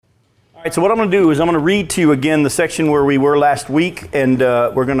All right, so what I'm going to do is I'm going to read to you again the section where we were last week, and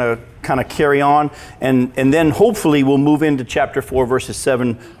we're going to kind of carry on, and then hopefully we'll move into chapter 4, verses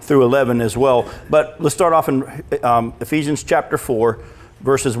 7 through 11 as well. But let's start off in Ephesians chapter 4,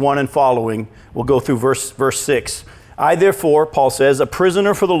 verses 1 and following. We'll go through verse 6. I therefore, Paul says, a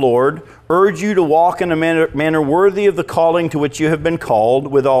prisoner for the Lord, urge you to walk in a manner worthy of the calling to which you have been called,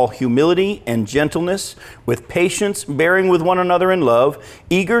 with all humility and gentleness, with patience, bearing with one another in love,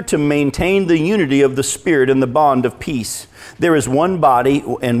 eager to maintain the unity of the Spirit in the bond of peace. There is one body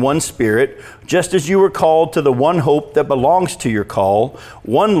and one Spirit, just as you were called to the one hope that belongs to your call,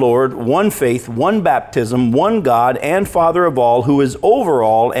 one Lord, one faith, one baptism, one God and Father of all, who is over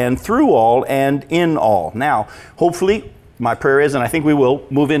all and through all and in all. Now, hopefully, my prayer is, and I think we will,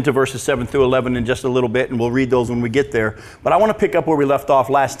 move into verses 7 through 11 in just a little bit, and we'll read those when we get there. But I want to pick up where we left off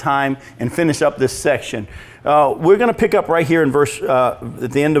last time and finish up this section. We're going to pick up right here in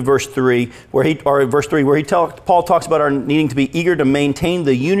at the end of verse 3, where Paul talks about our needing to be eager to maintain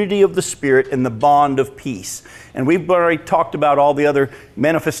the unity of the Spirit in the bond of peace. And we've already talked about all the other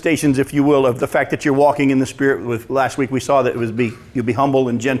manifestations, if you will, of the fact that you're walking in the Spirit. Last week we saw that you'll be humble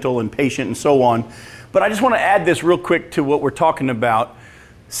and gentle and patient and so on. But I just want to add this real quick to what we're talking about.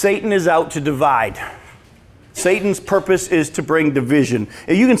 Satan is out to divide. Satan's purpose is to bring division.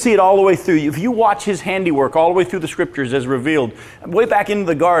 And you can see it all the way through. If you watch his handiwork all the way through the scriptures as revealed, way back into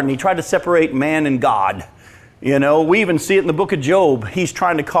the garden, he tried to separate man and God. You know, we even see it in the book of Job. He's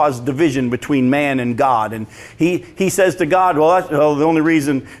trying to cause division between man and God. And he says to God, well, the only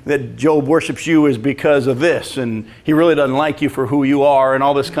reason that Job worships you is because of this. And he really doesn't like you for who you are and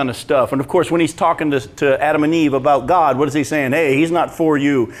all this kind of stuff. And of course, when he's talking to Adam and Eve about God, what is he saying? Hey, he's not for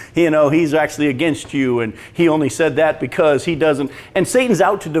you. He's actually against you. And he only said that because he doesn't. And Satan's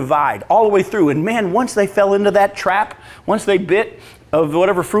out to divide all the way through. And man, once they fell into that trap, once they bit of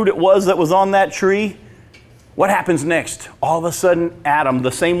whatever fruit it was that was on that tree, what happens next? All of a sudden, Adam,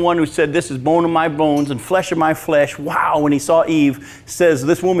 the same one who said, this is bone of my bones and flesh of my flesh, wow, when he saw Eve, says,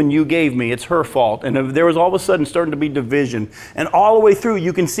 this woman you gave me, it's her fault. And there was all of a sudden starting to be division. And all the way through,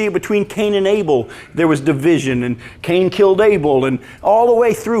 you can see it between Cain and Abel, there was division, and Cain killed Abel. And all the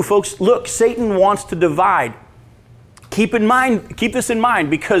way through, folks, look, Satan wants to divide. Keep this in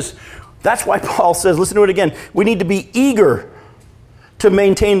mind, because that's why Paul says, listen to it again, we need to be eager to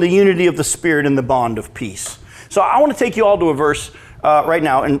maintain the unity of the Spirit in the bond of peace. So I want to take you all to a verse right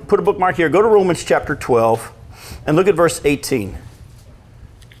now and put a bookmark here. Go to Romans chapter 12 and look at verse 18.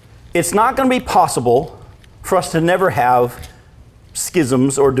 It's not going to be possible for us to never have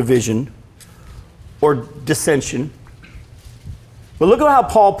schisms or division or dissension. But look at how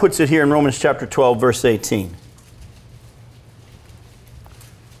Paul puts it here in Romans chapter 12, verse 18.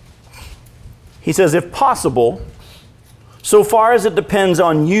 He says, if possible, so far as it depends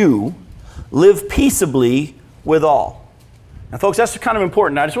on you, live peaceably with all. Now, folks, that's kind of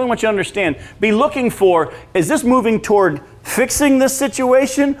important. I just really want you to understand, be looking for, is this moving toward fixing this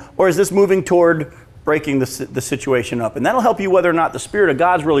situation, or is this moving toward breaking the situation up? And that'll help you whether or not the Spirit of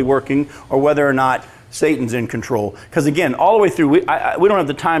God's really working, or whether or not Satan's in control. Because again, all the way through, we don't have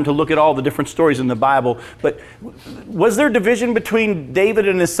the time to look at all the different stories in the Bible, but was there division between David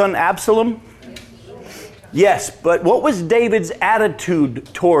and his son Absalom? Yes, but what was David's attitude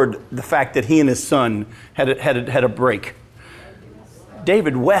toward the fact that he and his son had a break?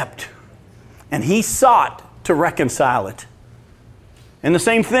 David wept, and he sought to reconcile it. And the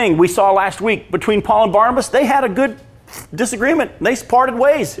same thing we saw last week between Paul and Barnabas. They had a good disagreement. They parted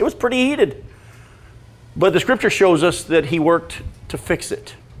ways. It was pretty heated. But the scripture shows us that he worked to fix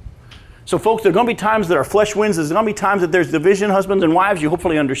it. So folks, there are going to be times that our flesh wins. There's going to be times that there's division, husbands and wives. You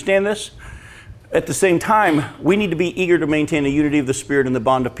hopefully understand this. At the same time, we need to be eager to maintain the unity of the Spirit and the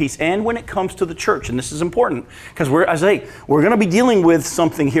bond of peace. And when it comes to the church, and this is important, because we're going to be dealing with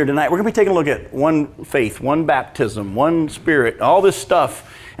something here tonight. We're going to be taking a look at one faith, one baptism, one Spirit, all this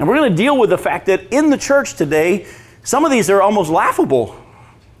stuff. And we're going to deal with the fact that in the church today, some of these are almost laughable.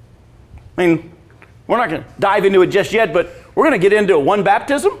 I mean, we're not going to dive into it just yet, but we're going to get into one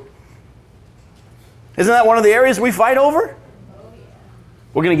baptism. Isn't that one of the areas we fight over?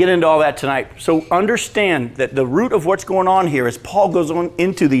 We're going to get into all that tonight. So understand that the root of what's going on here, as Paul goes on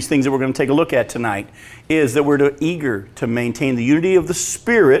into these things that we're going to take a look at tonight, is that we're eager to maintain the unity of the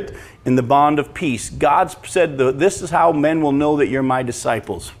Spirit in the bond of peace. God said, this is how men will know that you're my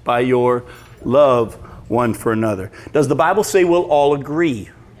disciples, by your love one for another. Does the Bible say we'll all agree?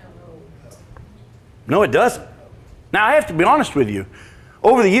 No, it doesn't. Now, I have to be honest with you.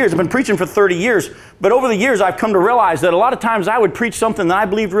 Over the years, I've been preaching for 30 years, but over the years I've come to realize that a lot of times I would preach something that I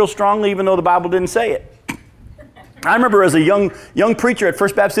believed real strongly even though the Bible didn't say it. I remember as a young preacher at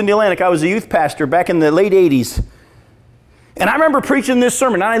First Baptist Indiana, I was a youth pastor back in the late 80s. And I remember preaching this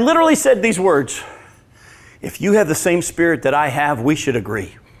sermon, and I literally said these words: if you have the same spirit that I have, we should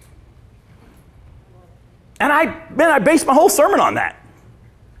agree. And I based my whole sermon on that.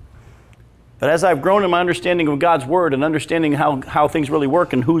 But as I've grown in my understanding of God's Word and understanding how things really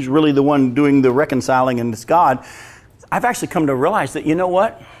work and who's really the one doing the reconciling, and it's God, I've actually come to realize that, you know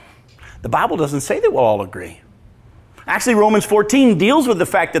what? The Bible doesn't say that we'll all agree. Actually, Romans 14 deals with the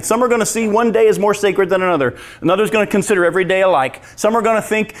fact that some are going to see one day as more sacred than another. Another's going to consider every day alike. Some are going to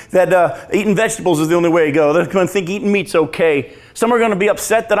think that eating vegetables is the only way to go. They're going to think eating meat's okay. Some are going to be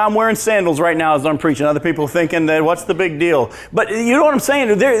upset that I'm wearing sandals right now as I'm preaching. Other people thinking that what's the big deal? But you know what I'm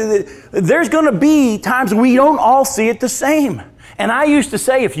saying? There's going to be times we don't all see it the same. And I used to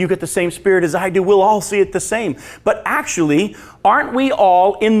say, if you get the same spirit as I do, we'll all see it the same. But actually, aren't we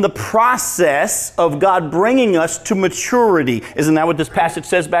all in the process of God bringing us to maturity? Isn't that what this passage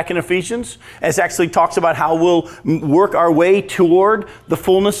says back in Ephesians? It actually talks about how we'll work our way toward the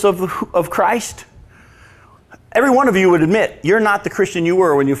fullness of Christ. Every one of you would admit you're not the Christian you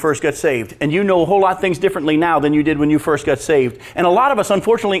were when you first got saved. And you know a whole lot of things differently now than you did when you first got saved. And a lot of us,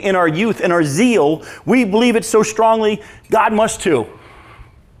 unfortunately, in our youth and our zeal, we believe it so strongly, God must too.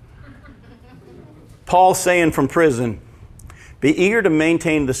 Paul's saying from prison, be eager to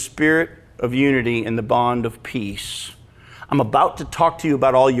maintain the spirit of unity and the bond of peace. I'm about to talk to you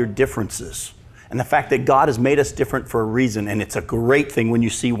about all your differences and the fact that God has made us different for a reason. And it's a great thing when you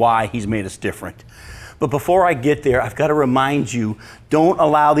see why He's made us different. But before I get there, I've got to remind you, don't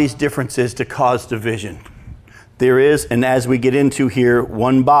allow these differences to cause division. There is, and as we get into here,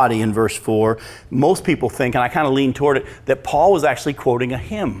 one body in verse 4, most people think, and I kind of lean toward it, that Paul was actually quoting a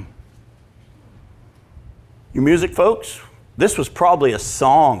hymn. You music folks, this was probably a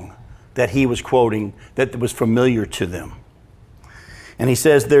song that he was quoting that was familiar to them. And he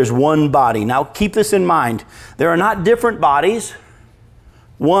says there's one body. Now keep this in mind. There are not different bodies,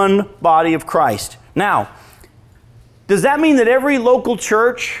 one body of Christ. Now, does that mean that every local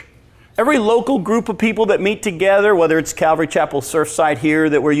church, every local group of people that meet together, whether it's Calvary Chapel Surfside here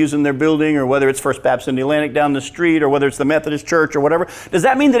that we're using their building, or whether it's First Baptist in the Atlantic down the street, or whether it's the Methodist Church or whatever, does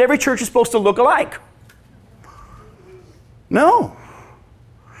that mean that every church is supposed to look alike? No.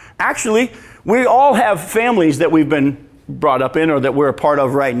 Actually, we all have families that we've been brought up in or that we're a part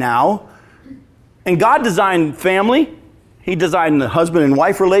of right now. And God designed family. He designed the husband and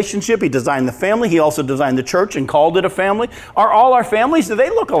wife relationship. He designed the family. He also designed the church and called it a family. Are all our families, do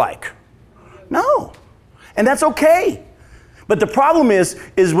they look alike? No. And that's okay. But the problem is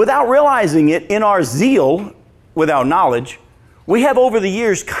without realizing it, in our zeal, without knowledge, we have over the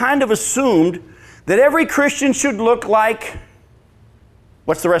years kind of assumed that every Christian should look like,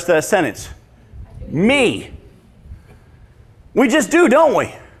 what's the rest of that sentence? Me. We just do, don't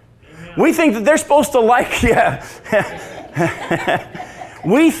we? We think that they're supposed to like, yeah.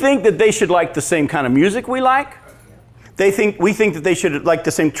 We think that they should like the same kind of music we like. We think that they should like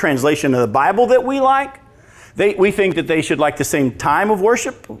the same translation of the Bible that we like. We think that they should like the same time of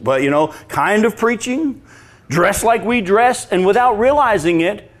worship, but kind of preaching, dress like we dress, and without realizing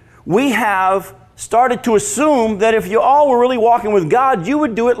it, we have started to assume that if you all were really walking with God, you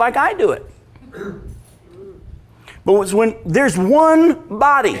would do it like I do it. But it's when there's one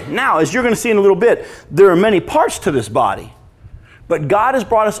body. Now, as you're going to see in a little bit, there are many parts to this body. But God has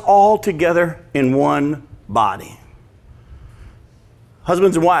brought us all together in one body.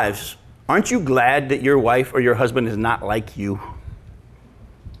 Husbands and wives, aren't you glad that your wife or your husband is not like you?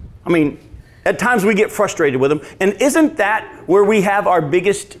 I mean, at times we get frustrated with them. And isn't that where we have our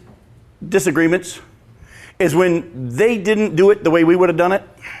biggest disagreements? Is when they didn't do it the way we would have done it?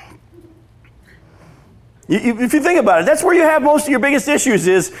 If you think about it, that's where you have most of your biggest issues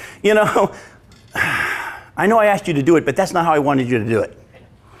is, I know I asked you to do it, but that's not how I wanted you to do it.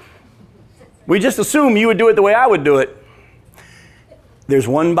 We just assume you would do it the way I would do it. There's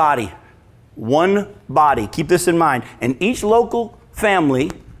one body. One body. Keep this in mind. And each local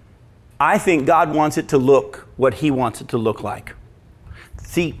family, I think God wants it to look what He wants it to look like.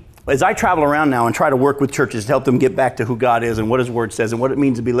 See, as I travel around now and try to work with churches to help them get back to who God is and what His Word says and what it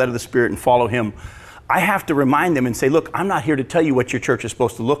means to be led of the Spirit and follow Him, I have to remind them and say, look, I'm not here to tell you what your church is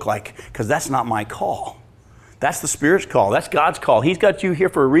supposed to look like, because that's not my call. That's the Spirit's call. That's God's call. He's got you here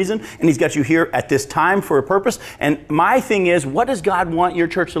for a reason, and He's got you here at this time for a purpose. And my thing is, what does God want your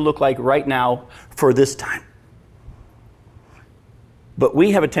church to look like right now for this time? But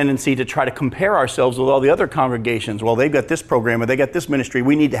we have a tendency to try to compare ourselves with all the other congregations. Well, they've got this program or they got this ministry.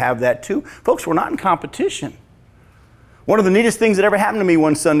 We need to have that too. Folks, we're not in competition. One of the neatest things that ever happened to me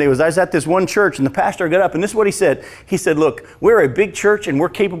one Sunday was I was at this one church and the pastor got up and this is what he said. He said, look, we're a big church and we're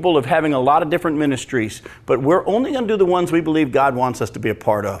capable of having a lot of different ministries, but we're only going to do the ones we believe God wants us to be a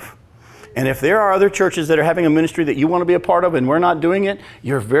part of. And if there are other churches that are having a ministry that you want to be a part of and we're not doing it,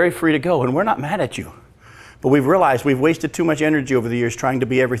 you're very free to go and we're not mad at you. But we've realized we've wasted too much energy over the years trying to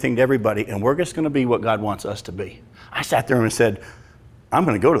be everything to everybody and we're just going to be what God wants us to be. I sat there and said, I'm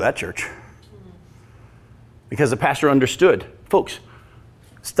going to go to that church. Because the pastor understood. Folks,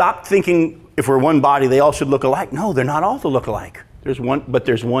 stop thinking if we're one body, they all should look alike. No, they're not all to look alike. There's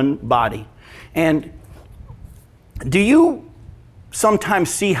one body. And do you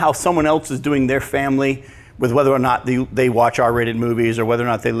sometimes see how someone else is doing their family with whether or not they watch R-rated movies or whether or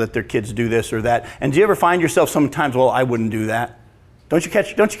not they let their kids do this or that? And do you ever find yourself sometimes, well, I wouldn't do that? Don't you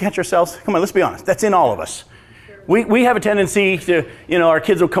catch yourselves? Come on, let's be honest. That's in all of us. We have a tendency to, our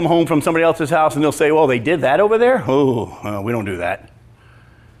kids will come home from somebody else's house and they'll say, well, they did that over there? Oh, we don't do that.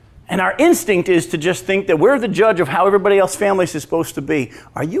 And our instinct is to just think that we're the judge of how everybody else's family is supposed to be.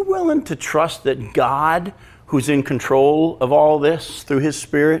 Are you willing to trust that God, who's in control of all this through his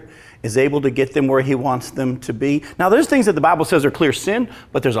Spirit, is able to get them where he wants them to be? Now, there's things that the Bible says are clear sin,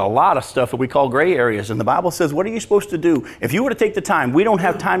 but there's a lot of stuff that we call gray areas. And the Bible says, what are you supposed to do? If you were to take the time, we don't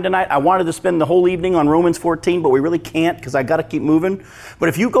have time tonight. I wanted to spend the whole evening on Romans 14, but we really can't because I got to keep moving. But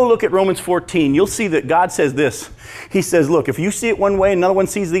if you go look at Romans 14, you'll see that God says this. He says, look, if you see it one way, another one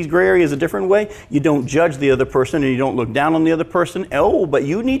sees these gray areas a different way, you don't judge the other person and you don't look down on the other person. Oh, but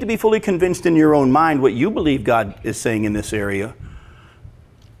you need to be fully convinced in your own mind what you believe God is saying in this area.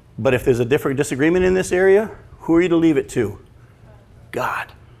 But if there's a different disagreement in this area, who are you to leave it to?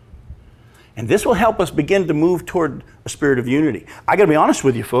 God. And this will help us begin to move toward a spirit of unity. I got to be honest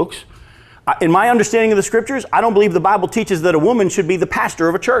with you, folks. In my understanding of the scriptures, I don't believe the Bible teaches that a woman should be the pastor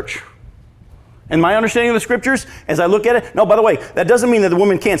of a church. In my understanding of the scriptures, as I look at it, no, by the way, that doesn't mean that the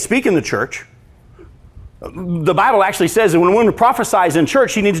woman can't speak in the church. The Bible actually says that when a woman prophesies in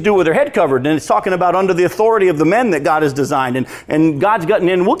church, she needs to do it with her head covered. And it's talking about under the authority of the men that God has designed. And God's gotten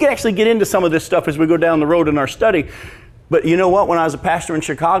in. We'll actually get into some of this stuff as we go down the road in our study. But you know what? When I was a pastor in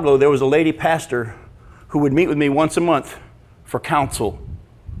Chicago, there was a lady pastor who would meet with me once a month for counsel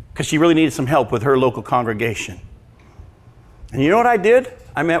because she really needed some help with her local congregation. And you know what I did?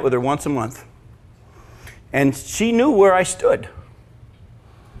 I met with her once a month. And she knew where I stood.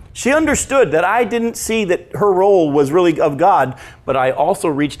 She understood that I didn't see that her role was really of God, but I also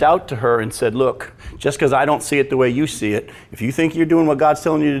reached out to her and said, look, just because I don't see it the way you see it, if you think you're doing what God's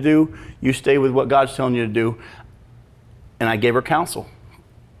telling you to do, you stay with what God's telling you to do. And I gave her counsel.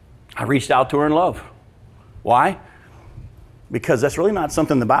 I reached out to her in love. Why? Because that's really not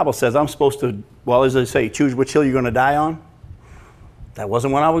something the Bible says I'm supposed to, well, as they say, choose which hill you're going to die on. That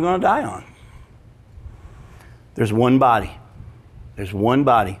wasn't what I was going to die on. There's one body. There's one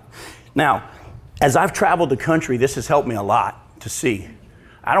body. Now, as I've traveled the country, this has helped me a lot to see.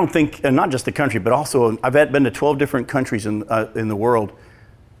 I don't think, and not just the country, but also I've been to 12 different countries in the world.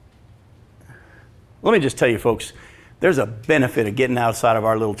 Let me just tell you, folks, there's a benefit of getting outside of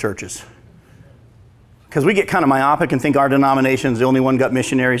our little churches. Because we get kind of myopic and think our denomination's the only one got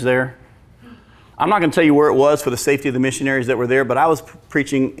missionaries there. I'm not going to tell you where it was for the safety of the missionaries that were there, but I was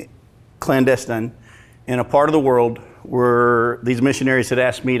preaching clandestine in a part of the world where these missionaries had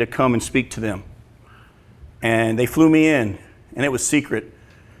asked me to come and speak to them. And they flew me in, and it was secret.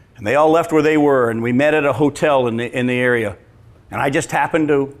 And they all left where they were, and we met at a hotel in the area. And I just happened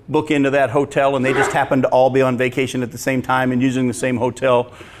to book into that hotel, and they just happened to all be on vacation at the same time and using the same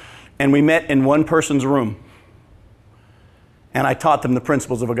hotel. And we met in one person's room. And I taught them the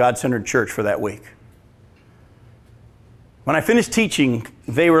principles of a God-centered church for that week. When I finished teaching,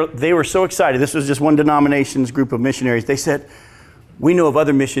 they were so excited. This was just one denomination's group of missionaries. They said, we know of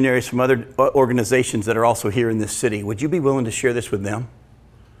other missionaries from other organizations that are also here in this city. Would you be willing to share this with them?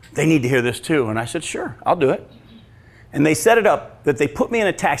 They need to hear this too. And I said, sure, I'll do it. And they set it up that they put me in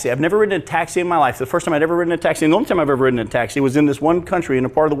a taxi. I've never ridden in a taxi in my life. The first time I'd ever ridden in a taxi, and the only time I've ever ridden in a taxi was in this one country in a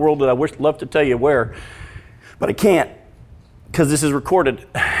part of the world that I would love to tell you where. But I can't because this is recorded.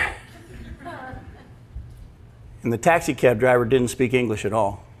 And the taxi cab driver didn't speak English at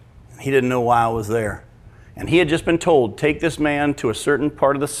all. He didn't know why I was there. And he had just been told, take this man to a certain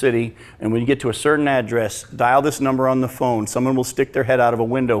part of the city, and when you get to a certain address, dial this number on the phone. Someone will stick their head out of a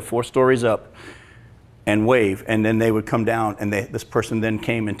window 4 stories up and wave, and then they would come down, and this person then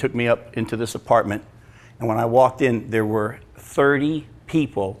came and took me up into this apartment. And when I walked in, there were 30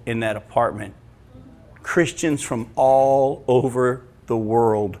 people in that apartment, Christians from all over the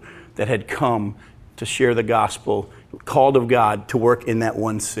world that had come to share the gospel, called of God to work in that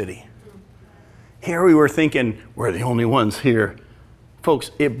one city. Here we were thinking, we're the only ones here. Folks,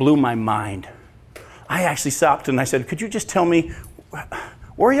 it blew my mind. I actually stopped and I said, could you just tell me,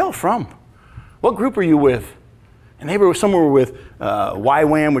 where are y'all from? What group are you with? And some were with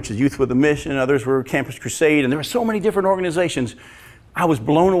YWAM, which is Youth with a Mission. Others were Campus Crusade. And there were so many different organizations. I was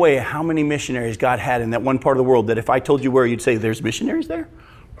blown away at how many missionaries God had in that one part of the world that if I told you where, you'd say, there's missionaries there?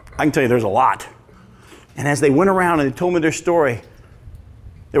 I can tell you there's a lot. And as they went around and they told me their story,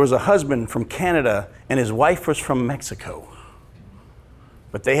 there was a husband from Canada and his wife was from Mexico.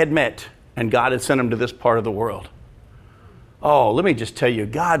 But they had met and God had sent them to this part of the world. Oh, let me just tell you,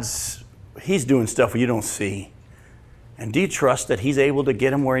 He's doing stuff you don't see. And do you trust that He's able to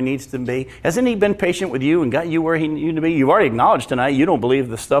get him where he needs to be? Hasn't He been patient with you and got you where He needed to be? You've already acknowledged tonight you don't believe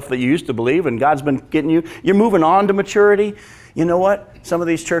the stuff that you used to believe, and God's been getting you. You're moving on to maturity. You know what? Some of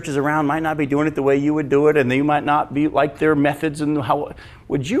these churches around might not be doing it the way you would do it, and you might not be like their methods and how.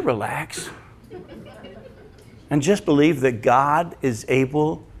 Would you relax and just believe that God is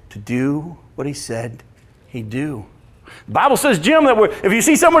able to do what He said He'd do? The Bible says, Jim, that if you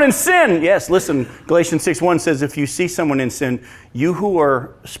see someone in sin, yes, listen, Galatians 6:1 says, if you see someone in sin, you who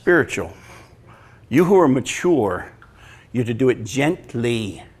are spiritual, you who are mature, you're to do it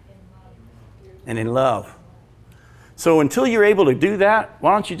gently and in love. So until you're able to do that,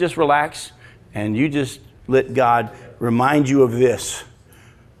 why don't you just relax and you just let God remind you of this.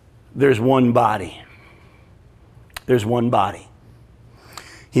 There's one body. There's one body.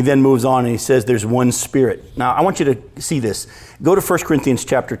 He then moves on and he says there's one Spirit. Now, I want you to see this. Go to 1 Corinthians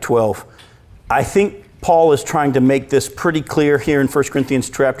chapter 12. I think Paul is trying to make this pretty clear here in 1 Corinthians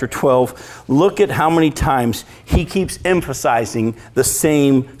chapter 12. Look at how many times he keeps emphasizing the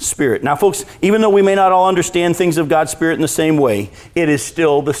same Spirit. Now, folks, even though we may not all understand things of God's Spirit in the same way, it is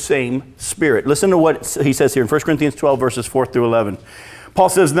still the same Spirit. Listen to what he says here in 1 Corinthians 12, verses 4 through 11. Paul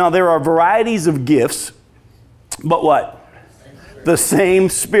says, now there are varieties of gifts, but what? The same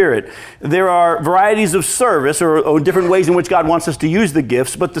Spirit. There are varieties of service or different ways in which God wants us to use the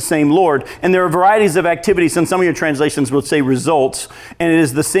gifts, but the same Lord. And there are varieties of activities, and some of your translations will say results, and it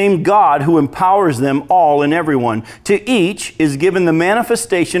is the same God who empowers them all and everyone. To each is given the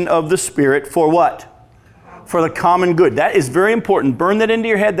manifestation of the Spirit for what? For the common good. That is very important. Burn that into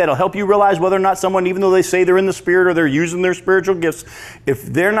your head. That'll help you realize whether or not someone, even though they say they're in the Spirit or they're using their spiritual gifts, if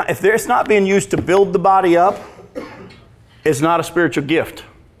it's not being used to build the body up, it's not a spiritual gift.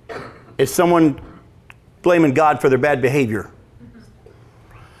 It's someone blaming God for their bad behavior.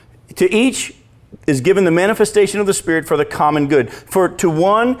 To each is given the manifestation of the Spirit for the common good. For to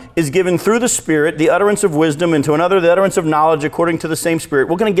one is given through the Spirit the utterance of wisdom, and to another the utterance of knowledge according to the same Spirit.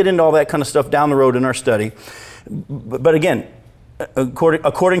 We're going to get into all that kind of stuff down the road in our study. But again,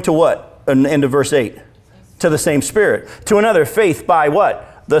 according to what? End of verse 8. To the same Spirit. To another faith by what?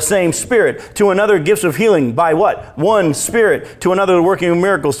 The same Spirit. To another gifts of healing by what? One Spirit. To another the working of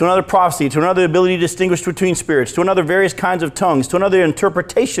miracles. To another prophecy. To another the ability to distinguish between spirits. To another various kinds of tongues. To another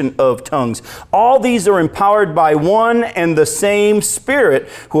interpretation of tongues. All these are empowered by one and the same Spirit,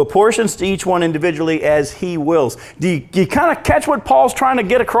 who apportions to each one individually as He wills. Do you kind of catch what Paul's trying to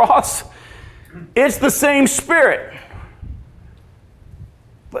get across? It's the same Spirit.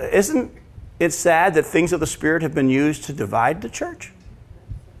 But isn't it sad that things of the Spirit have been used to divide the church?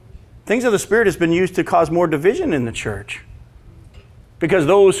 Things of the Spirit has been used to cause more division in the church. Because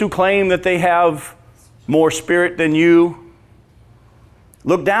those who claim that they have more Spirit than you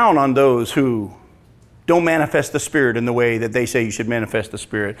look down on those who don't manifest the Spirit in the way that they say you should manifest the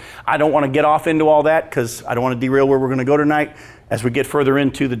Spirit. I don't want to get off into all that because I don't want to derail where we're going to go tonight. As we get further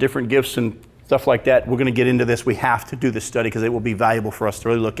into the different gifts and stuff like that, we're going to get into this. We have to do this study because it will be valuable for us to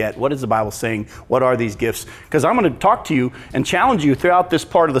really look at what is the Bible saying, what are these gifts? Because I'm going to talk to you and challenge you throughout this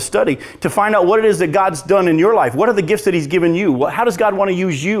part of the study to find out what it is that God's done in your life. What are the gifts that He's given you? How does God want to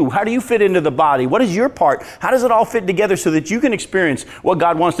use you? How do you fit into the body? What is your part? How does it all fit together so that you can experience what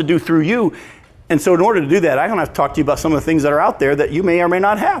God wants to do through you? And so in order to do that, I'm going to have to talk to you about some of the things that are out there that you may or may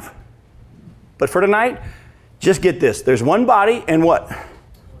not have. But for tonight, just get this. There's one body and what?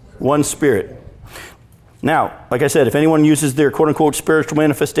 One Spirit. Now, like I said, if anyone uses their quote-unquote spiritual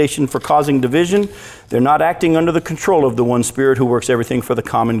manifestation for causing division, they're not acting under the control of the one Spirit who works everything for the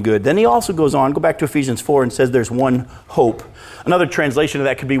common good. Then he also goes on, go back to Ephesians 4 and says there's one hope. Another translation of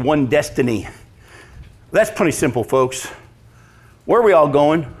that could be one destiny. That's pretty simple, folks. Where are we all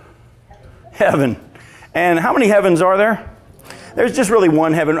going? Heaven. And how many heavens are there? There's just really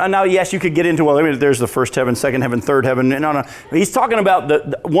one heaven. Now, yes, you could get into, well, there's the first heaven, second heaven, third heaven. No. He's talking about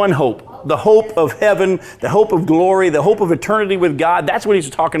the one hope, the hope of heaven, the hope of glory, the hope of eternity with God. That's what he's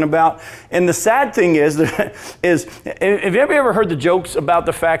talking about. And the sad thing is have you ever heard the jokes about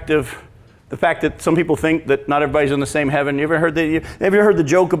the fact of The fact that some people think that not everybody's in the same heaven. Have you ever heard the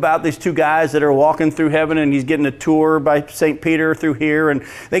joke about these two guys that are walking through heaven and he's getting a tour by St. Peter through here, and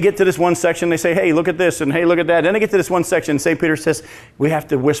they get to this one section, they say, hey, look at this, and hey, look at that. Then they get to this one section, and St. Peter says, we have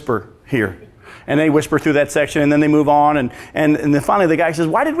to whisper here. And they whisper through that section, and then they move on, and then finally the guy says,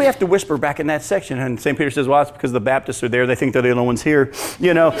 why did we have to whisper back in that section? And St. Peter says, well, it's because the Baptists are there. They think they're the only ones here,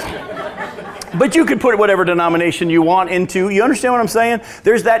 you know. But you can put whatever denomination you want into. You understand what I'm saying?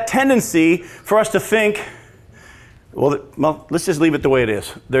 There's that tendency for us to think, well, let's just leave it the way it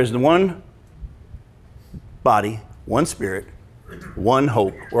is. There's the one body, one spirit, one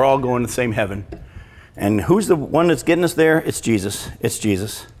hope. We're all going to the same heaven. And who's the one that's getting us there? It's Jesus. It's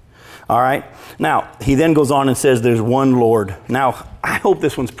Jesus. All right. Now, he then goes on and says there's one Lord. Now, I hope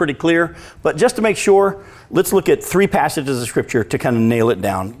this one's pretty clear, but just to make sure, let's look at 3 passages of Scripture to kind of nail it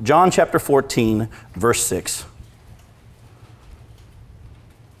down. John chapter 14, verse 6.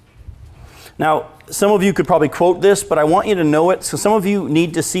 Now, some of you could probably quote this, but I want you to know it. So some of you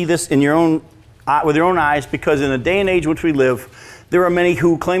need to see this in your own, with your own eyes, because in the day and age in which we live, there are many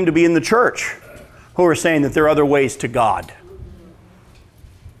who claim to be in the church who are saying that there are other ways to God.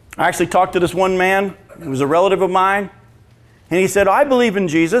 I actually talked to this one man who was a relative of mine, and he said, I believe in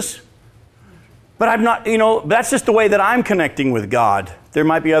Jesus, but I'm not, that's just the way that I'm connecting with God. There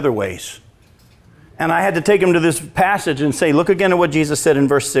might be other ways. And I had to take him to this passage and say, look again at what Jesus said in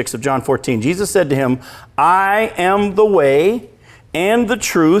verse 6 of John 14. Jesus said to him, I am the way and the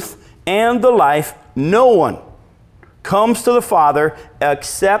truth and the life. No one comes to the Father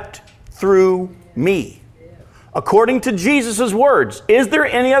except through me. According to Jesus' words, is there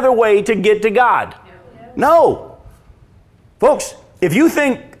any other way to get to God? No. Folks, if you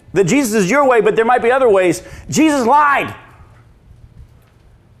think that Jesus is your way, but there might be other ways, Jesus lied.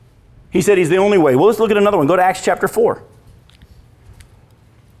 He said he's the only way. Well, let's look at another one. Go to Acts chapter 4.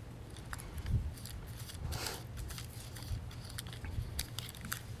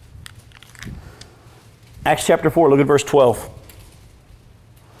 Acts chapter 4, look at verse 12.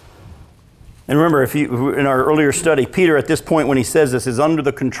 And remember, in our earlier study, Peter at this point when he says this is under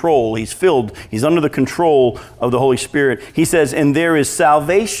the control, he's under the control of the Holy Spirit. He says, and there is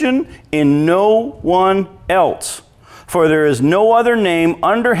salvation in no one else, for there is no other name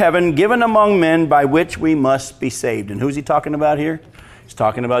under heaven given among men by which we must be saved. And who's he talking about here? He's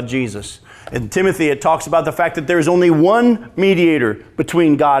talking about Jesus. In Timothy, it talks about the fact that there is only one mediator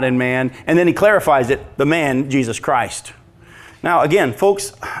between God and man, and then he clarifies it, the man, Jesus Christ. Now, again,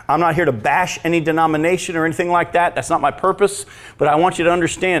 folks, I'm not here to bash any denomination or anything like that. That's not my purpose. But I want you to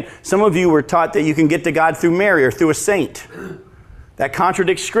understand, some of you were taught that you can get to God through Mary or through a saint. That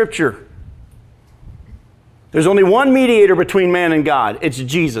contradicts Scripture. There's only one mediator between man and God. It's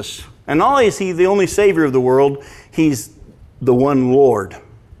Jesus. And not only is he the only Savior of the world, he's the one Lord.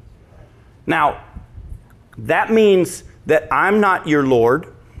 Now, that means that I'm not your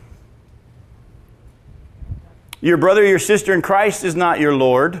Lord. Your brother or your sister in Christ is not your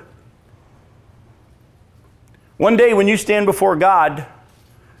Lord. One day when you stand before God,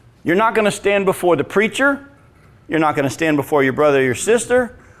 you're not going to stand before the preacher. You're not going to stand before your brother or your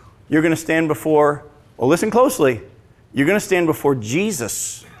sister. You're going to stand before, well, listen closely, you're going to stand before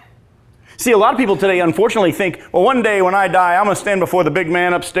Jesus. See, a lot of people today unfortunately think, well, one day when I die, I'm going to stand before the big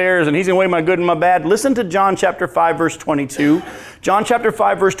man upstairs and he's going to weigh my good and my bad. Listen to John chapter 5, verse 22. John chapter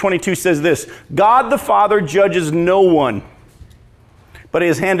 5, verse 22 says this, God the Father judges no one, but he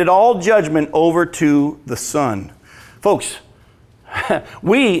has handed all judgment over to the Son. Folks,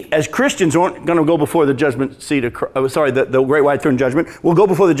 we as Christians aren't going to go before the judgment seat of, the great white throne judgment. We'll go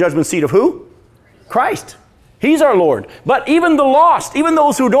before the judgment seat of who? Christ. He's our Lord. But even the lost, even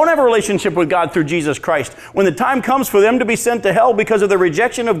those who don't have a relationship with God through Jesus Christ, when the time comes for them to be sent to hell because of the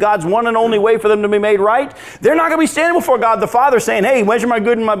rejection of God's one and only way for them to be made right, they're not going to be standing before God the Father saying, hey, measure my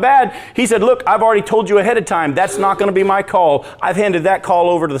good and my bad. He said, look, I've already told you ahead of time. That's not going to be my call. I've handed that call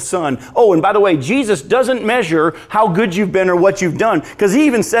over to the Son. Oh, and by the way, Jesus doesn't measure how good you've been or what you've done. Because he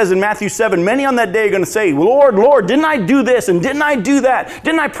even says in Matthew 7, many on that day are going to say, Lord, Lord, didn't I do this and didn't I do that?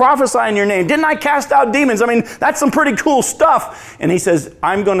 Didn't I prophesy in your name? Didn't I cast out demons? I mean, that's some pretty cool stuff. And he says,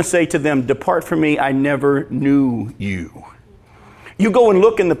 I'm going to say to them, depart from me, I never knew you. You go and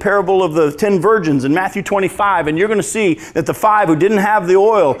look in the parable of the 10 virgins in Matthew 25, and you're going to see that the 5 who didn't have the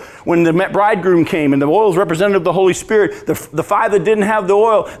oil when the bridegroom came, and the oil is representative of the Holy Spirit, the 5 that didn't have the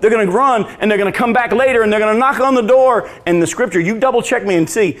oil, they're going to run, and they're going to come back later, and they're going to knock on the door. And the scripture, you double check me and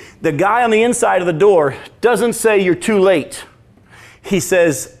see, the guy on the inside of the door doesn't say you're too late. He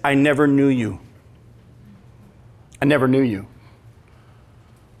says, I never knew you. I never knew you.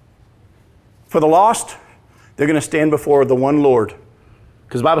 For the lost, they're going to stand before the one Lord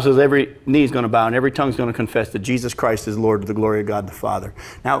Because the Bible says every knee is going to bow and every tongue is going to confess that Jesus Christ is Lord to the glory of God the Father.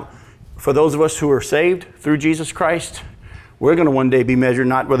 Now, for those of us who are saved through Jesus Christ, we're going to one day be measured,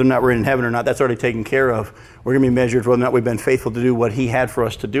 not whether or not we're in heaven or not. That's already taken care of. We're going to be measured whether or not we've been faithful to do what He had for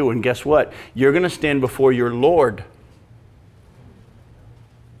us to do. And guess what? You're going to stand before your Lord.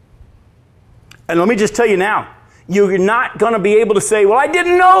 And let me just tell you now, you're not going to be able to say, well, I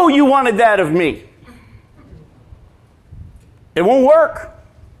didn't know you wanted that of me. It won't work.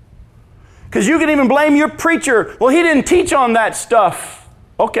 Because you can even blame your preacher. Well, he didn't teach on that stuff.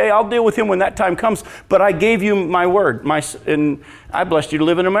 Okay, I'll deal with him when that time comes. But I gave you my word. And I blessed you to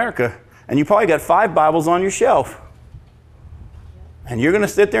live in America. And you probably got 5 Bibles on your shelf. And you're going to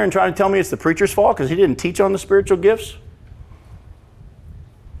sit there and try to tell me it's the preacher's fault because he didn't teach on the spiritual gifts?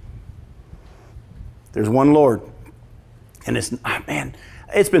 There's one Lord. And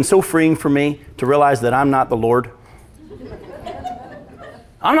it's been so freeing for me to realize that I'm not the Lord.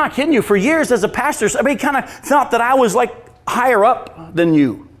 I'm not kidding you. For years as a pastor, somebody kind of thought that I was like higher up than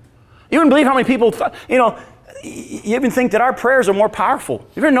you. You wouldn't believe how many people thought, you even think that our prayers are more powerful.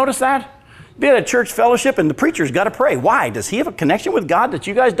 You ever notice that? Be at a church fellowship and the preacher's got to pray. Why? Does he have a connection with God that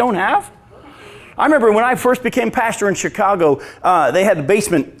you guys don't have? I remember when I first became pastor in Chicago, they had the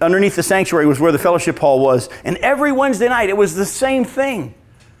basement underneath the sanctuary was where the fellowship hall was. And every Wednesday night, it was the same thing.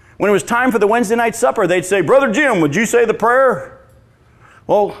 When it was time for the Wednesday night supper, they'd say, Brother Jim, would you say the prayer?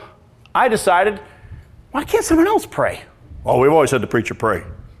 Well, I decided, why can't someone else pray? Well, we've always had the preacher pray.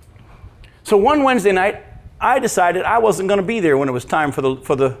 So one Wednesday night, I decided I wasn't going to be there when it was time for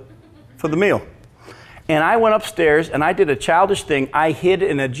the meal. And I went upstairs and I did a childish thing. I hid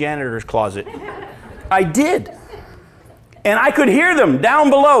in a janitor's closet. I did. And I could hear them down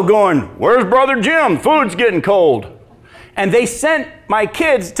below going, where's Brother Jim? Food's getting cold. And they sent my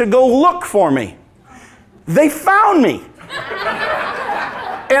kids to go look for me. They found me.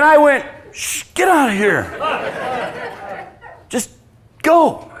 And I went, shh, get out of here. Just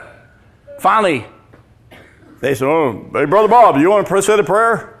go. Finally, they said, oh, hey, Brother Bob, you want to say the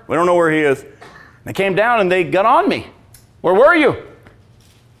prayer? We don't know where he is. They came down and they got on me. Where were you?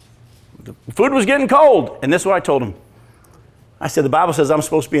 The food was getting cold. And this is what I told them. I said, the Bible says I'm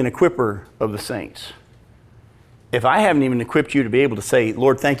supposed to be an equipper of the saints. If I haven't even equipped you to be able to say,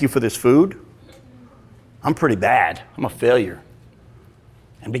 Lord, thank you for this food, I'm pretty bad. I'm a failure.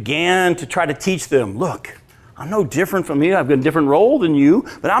 And began to try to teach them, look, I'm no different from you. I've got a different role than you,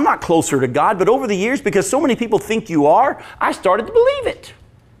 but I'm not closer to God. But over the years, because so many people think you are, I started to believe it.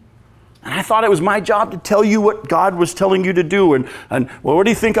 And I thought it was my job to tell you what God was telling you to do. And well, what do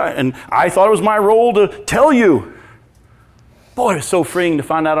you think? And I thought it was my role to tell you. Boy, it's so freeing to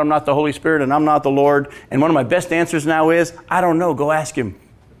find out I'm not the Holy Spirit and I'm not the Lord. And one of my best answers now is, I don't know. Go ask Him.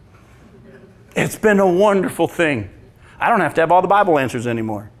 It's been a wonderful thing. I don't have to have all the Bible answers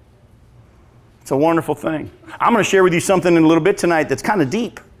anymore. It's a wonderful thing. I'm going to share with you something in a little bit tonight that's kind of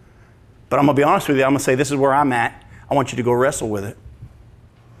deep. But I'm going to be honest with you. I'm going to say, this is where I'm at. I want you to go wrestle with it.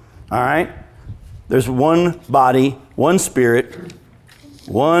 All right? There's one body, one Spirit,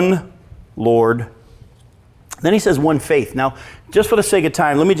 one Lord. Then he says one faith. Now, just for the sake of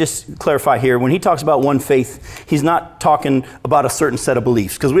time, let me just clarify here. When he talks about one faith, he's not talking about a certain set of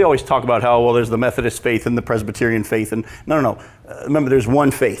beliefs. Because we always talk about how, well, there's the Methodist faith and the Presbyterian faith. And no. Remember, there's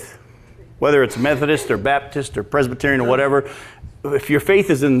one faith. Whether it's Methodist or Baptist or Presbyterian or whatever, if your faith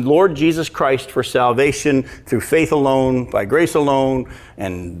is in Lord Jesus Christ for salvation through faith alone, by grace alone,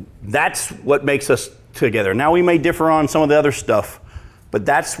 and that's what makes us together. Now, we may differ on some of the other stuff, but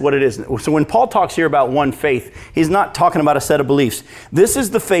that's what it is. So when Paul talks here about one faith, he's not talking about a set of beliefs. This is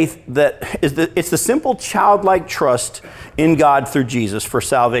the faith that it's the simple childlike trust in God through Jesus for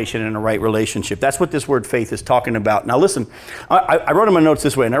salvation and a right relationship. That's what this word faith is talking about. Now listen, I wrote in my notes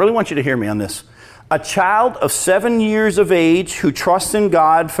this way, and I really want you to hear me on this. A child of 7 years of age who trusts in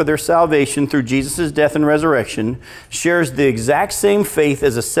God for their salvation through Jesus' death and resurrection shares the exact same faith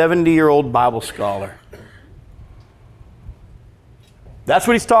as a 70-year-old Bible scholar. That's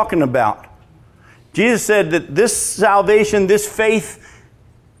what he's talking about. Jesus said that this salvation, this faith,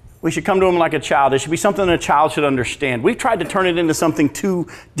 we should come to him like a child. It should be something that a child should understand. We've tried to turn it into something too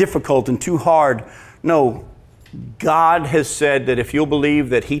difficult and too hard. No, God has said that if you'll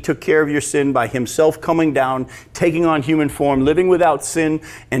believe that He took care of your sin by Himself coming down, taking on human form, living without sin,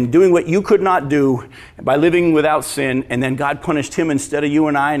 and doing what you could not do by living without sin, and then God punished Him instead of you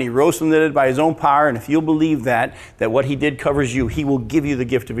and I, and He rose from the dead by His own power, and if you'll believe that what He did covers you, He will give you the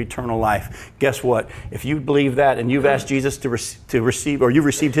gift of eternal life. Guess what? If you believe that, and you've asked Jesus to receive, or you've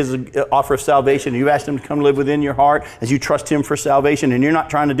received His offer of salvation, and you've asked Him to come live within your heart as you trust Him for salvation, and you're not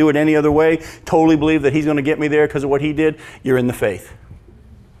trying to do it any other way, totally believe that He's going to get me there because of what He did, you're in the faith.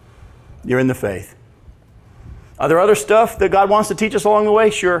 you're in the faith. Are there other stuff that God wants to teach us along the way?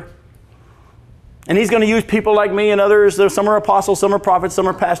 Sure. And he's going to use people like me and others. Some are apostles, some are prophets, some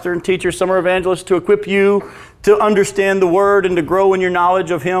are pastors and teachers, some are evangelists to equip you to understand the word and to grow in your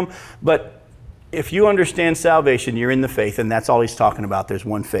knowledge of him. But if you understand salvation, you're in the faith, and that's all he's talking about. There's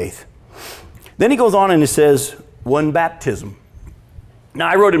one faith. Then he goes on and he says, one baptism. Now,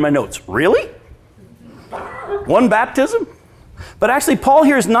 I wrote in my notes, really? One baptism? But actually, Paul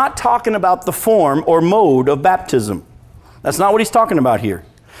here is not talking about the form or mode of baptism. That's not what he's talking about here.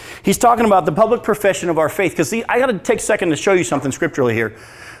 He's talking about the public profession of our faith. Because see, I got to take a second to show you something scripturally here.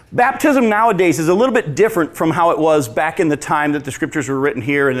 Baptism nowadays is a little bit different from how it was back in the time that the scriptures were written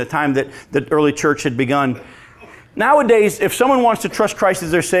here and the time that the early church had begun. Nowadays, if someone wants to trust Christ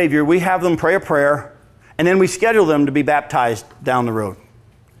as their Savior, we have them pray a prayer, and then we schedule them to be baptized down the road.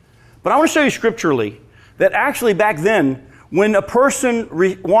 But I want to show you scripturally that actually back then, when a person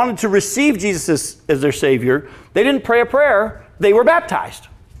wanted to receive Jesus as their Savior, they didn't pray a prayer, they were baptized.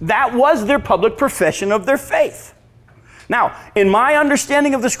 That was their public profession of their faith. Now, in my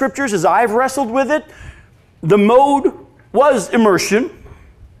understanding of the scriptures, as I've wrestled with it, the mode was immersion.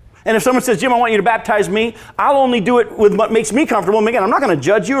 And if someone says, Jim, I want you to baptize me, I'll only do it with what makes me comfortable. And again, I'm not going to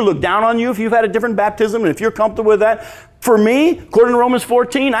judge you or look down on you if you've had a different baptism and if you're comfortable with that. For me, according to Romans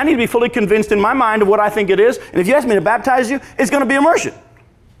 14, I need to be fully convinced in my mind of what I think it is. And if you ask me to baptize you, it's going to be immersion.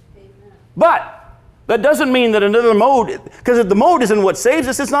 Amen. But that doesn't mean that another mode, because the mode isn't what saves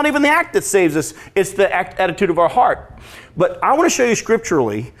us. It's not even the act that saves us. It's the attitude of our heart. But I want to show you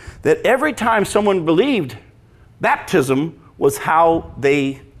scripturally that every time someone believed, baptism was how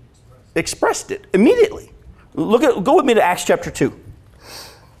they expressed it immediately. Go with me to Acts chapter 2.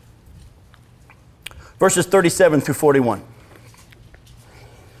 Verses 37 through 41.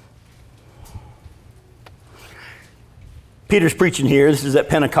 Peter's preaching here. This is at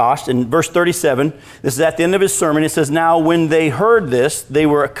Pentecost. In verse 37, this is at the end of his sermon. It says, now when they heard this, they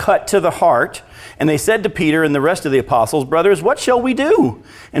were cut to the heart. And they said to Peter and the rest of the apostles, brothers, what shall we do?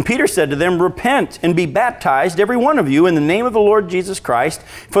 And Peter said to them, repent and be baptized, every one of you, in the name of the Lord Jesus Christ,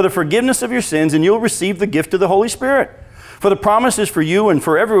 for the forgiveness of your sins, and you'll receive the gift of the Holy Spirit. For the promise is for you and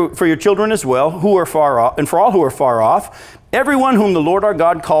for your children as well, who are far off, and for all who are far off, everyone whom the Lord our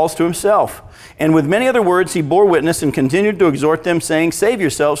God calls to himself. And with many other words he bore witness and continued to exhort them, saying, save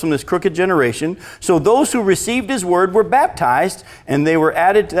yourselves from this crooked generation. So those who received his word were baptized, and they were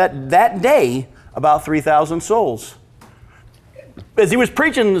added that day about 3,000 souls. As he was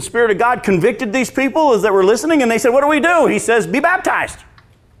preaching, the Spirit of God convicted these people as they were listening, and they said, what do we do? He says, be baptized.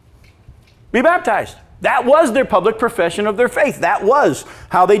 Be baptized. That was their public profession of their faith. That was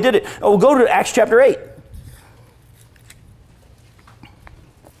how they did it. Oh, go to Acts chapter 8.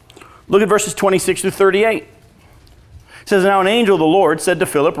 Look at verses 26 through 38. It says, now an angel of the Lord said to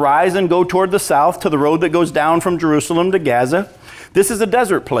Philip, rise and go toward the south to the road that goes down from Jerusalem to Gaza. This is a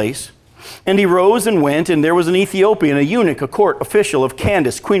desert place. And he rose and went, and there was an Ethiopian, a eunuch, a court official of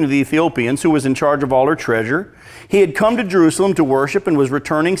Candace, queen of the Ethiopians, who was in charge of all her treasure. He had come to Jerusalem to worship and was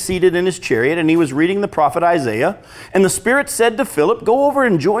returning seated in his chariot, and he was reading the prophet Isaiah. And the Spirit said to Philip, go over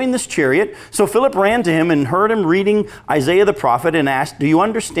and join this chariot. So Philip ran to him and heard him reading Isaiah the prophet and asked, do you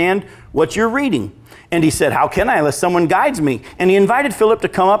understand what you're reading? And he said, how can I unless someone guides me? And he invited Philip to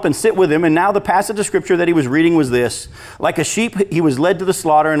come up and sit with him. And now the passage of scripture that he was reading was this. Like a sheep, he was led to the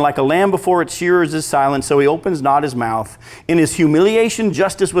slaughter, and like a lamb before its shearers is silent, so he opens not his mouth. In his humiliation,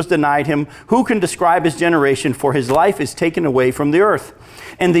 justice was denied him. Who can describe his generation? For his life is taken away from the earth.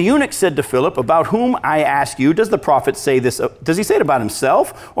 And the eunuch said to Philip, about whom, I ask you, does the prophet say this? Does he say it about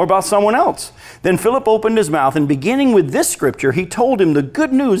himself or about someone else? Then Philip opened his mouth, and beginning with this scripture, he told him the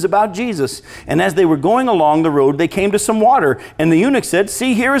good news about Jesus. And as they were going along the road, they came to some water. And the eunuch said,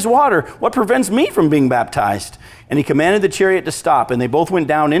 see, here is water. What prevents me from being baptized? And he commanded the chariot to stop, and they both went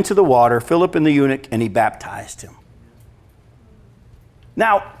down into the water, Philip and the eunuch, and he baptized him.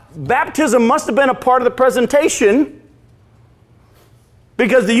 Now, baptism must have been a part of the presentation,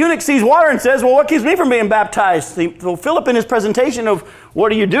 because the eunuch sees water and says, well, what keeps me from being baptized? So Philip, in his presentation of what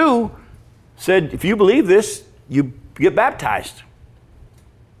do you do, said, if you believe this, you get baptized.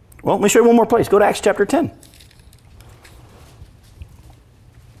 Well, let me show you one more place. Go to Acts chapter 10.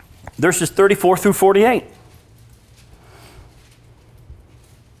 Verses 34 through 48.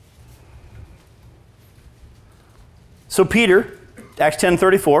 So Peter, Acts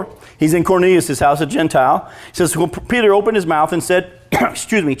 10:34, he's in Cornelius' house, a Gentile. It says, well, Peter opened his mouth and said,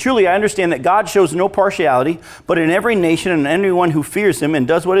 excuse me, truly I understand that God shows no partiality, but in every nation and anyone who fears him and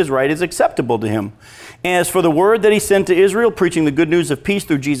does what is right is acceptable to him. As for the word that he sent to Israel, preaching the good news of peace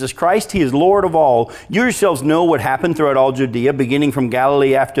through Jesus Christ, he is Lord of all. You yourselves know what happened throughout all Judea, beginning from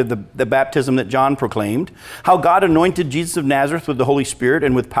Galilee after the baptism that John proclaimed, how God anointed Jesus of Nazareth with the Holy Spirit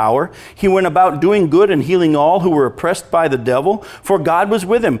and with power. He went about doing good and healing all who were oppressed by the devil, for God was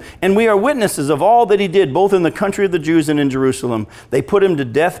with him. And we are witnesses of all that he did, both in the country of the Jews and in Jerusalem. They put him to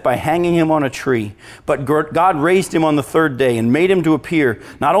death by hanging him on a tree. But God raised him on the third day and made him to appear,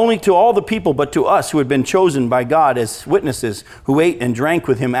 not only to all the people, but to us who had been chosen by God as witnesses, who ate and drank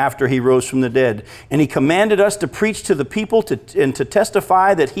with him after he rose from the dead. And he commanded us to preach to the people and to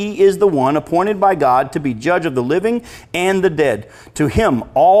testify that he is the one appointed by God to be judge of the living and the dead. To him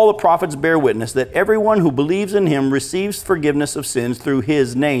all the prophets bear witness that everyone who believes in him receives forgiveness of sins through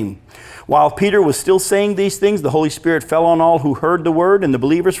his name. While Peter was still saying these things, the Holy Spirit fell on all who heard the word, and the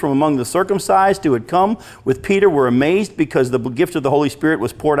believers from among the circumcised who had come with Peter were amazed because the gift of the Holy Spirit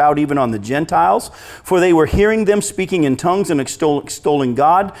was poured out even on the Gentiles, for they were hearing them speaking in tongues and extolling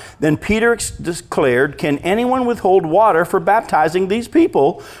God. Then Peter declared, "Can anyone withhold water for baptizing these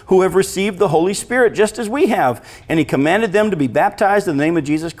people who have received the Holy Spirit just as we have?" And he commanded them to be baptized in the name of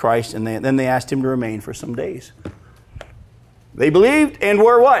Jesus Christ, and then they asked him to remain for some days. They believed and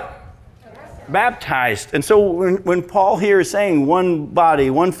were what? Baptized. And so when Paul here is saying one body,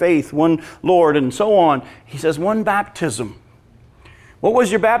 one faith, one Lord, and so on, he says one baptism. What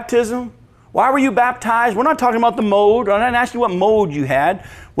was your baptism? Why were you baptized? We're not talking about the mode. I'm not asking you what mode you had.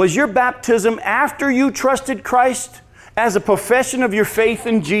 Was your baptism after you trusted Christ as a profession of your faith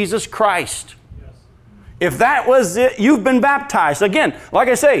in Jesus Christ? If that was it, you've been baptized. Again, like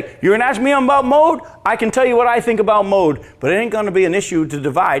I say, you're going to ask me about mode, I can tell you what I think about mode, but it ain't going to be an issue to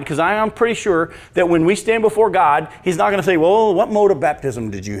divide, because I am pretty sure that when we stand before God, he's not going to say, well, what mode of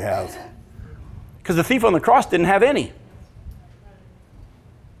baptism did you have? Because the thief on the cross didn't have any.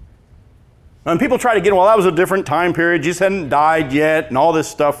 When people try to get, well, that was a different time period, Jesus hadn't died yet, and all this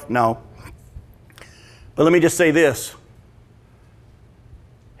stuff. No. But let me just say this.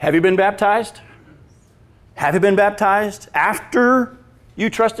 Have you been baptized? Have you been baptized after you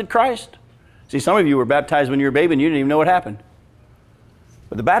trusted Christ? See, some of you were baptized when you were a baby and you didn't even know what happened.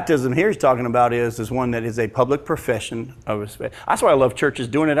 But the baptism here he's talking about is one that is a public profession of his faith. That's why I love churches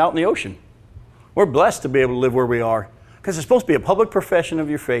doing it out in the ocean. We're blessed to be able to live where we are, because it's supposed to be a public profession of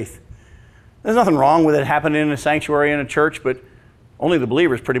your faith. There's nothing wrong with it happening in a sanctuary in a church, but only the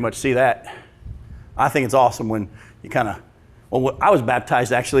believers pretty much see that. I think it's awesome when you kind of, I was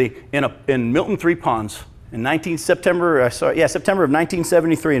baptized actually in Milton Three Ponds. In September of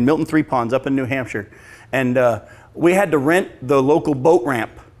 1973 in Milton Three Ponds up in New Hampshire. And we had to rent the local boat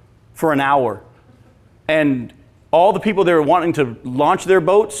ramp for an hour. And all the people that were wanting to launch their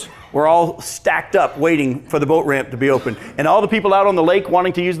boats were all stacked up waiting for the boat ramp to be open. And all the people out on the lake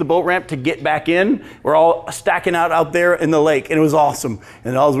wanting to use the boat ramp to get back in were all stacking out there in the lake. And it was awesome.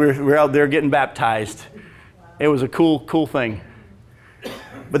 And we were out there getting baptized. It was a cool thing.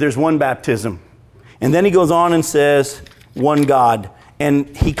 But there's one baptism. And then he goes on and says, one God.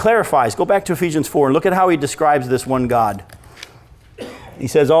 And he clarifies. Go back to Ephesians 4 and look at how he describes this one God. He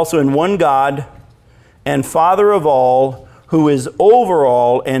says also, in one God and Father of all, who is over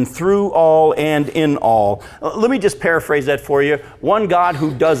all and through all and in all. Let me just paraphrase that for you. One God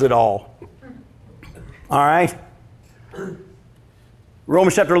who does it all. All right?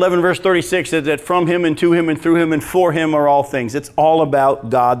 Romans chapter 11, verse 36 says that from him and to him and through him and for him are all things. It's all about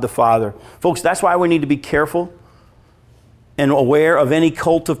God the Father. Folks, that's why we need to be careful and aware of any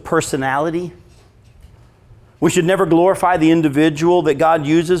cult of personality. We should never glorify the individual that God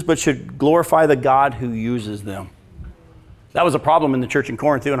uses, but should glorify the God who uses them. That was a problem in the church in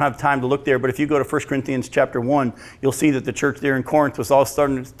Corinth. We don't have time to look there, but if you go to 1 Corinthians chapter 1, you'll see that the church there in Corinth was all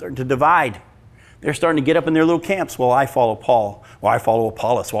starting to divide. They're starting to get up in their little camps. Well, I follow Paul. Well, I follow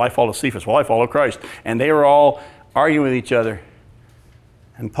Apollos. Well, I follow Cephas. Well, I follow Christ. And they were all arguing with each other.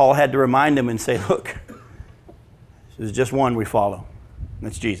 And Paul had to remind them and say, look, there's just one we follow. And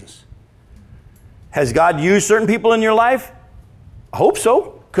that's Jesus. Has God used certain people in your life? I hope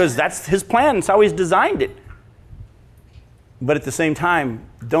so, because that's his plan. That's how he's designed it. But at the same time,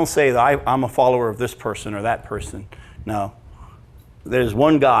 don't say that I'm a follower of this person or that person. No. There's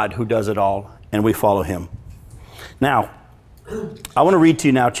one God who does it all, and we follow him. Now, I want to read to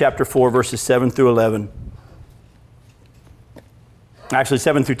you now chapter 4, verses 7 through 11. Actually,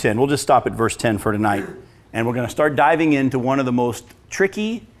 7 through 10. We'll just stop at verse 10 for tonight. And we're going to start diving into one of the most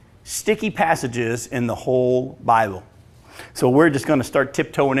tricky, sticky passages in the whole Bible. So we're just going to start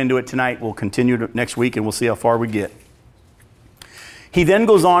tiptoeing into it tonight. We'll continue next week, and we'll see how far we get. He then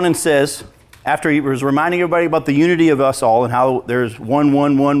goes on and says, after he was reminding everybody about the unity of us all and how there's one,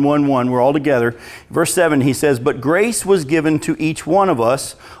 we're all together. Verse 7, he says, but grace was given to each one of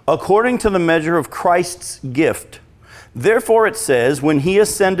us according to the measure of Christ's gift. Therefore it says, when he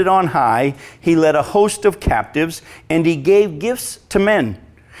ascended on high, he led a host of captives, and he gave gifts to men.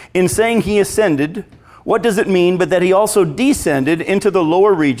 In saying he ascended, what does it mean but that he also descended into the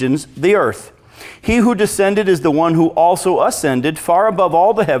lower regions, the earth? He who descended is the one who also ascended far above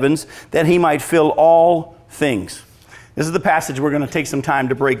all the heavens, that he might fill all things. This is the passage we're going to take some time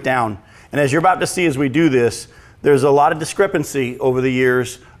to break down. And as you're about to see as we do this, there's a lot of discrepancy over the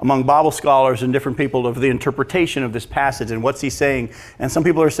years among Bible scholars and different people of the interpretation of this passage and what's he saying. And some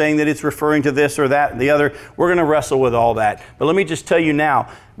people are saying that it's referring to this or that and the other. We're going to wrestle with all that. But let me just tell you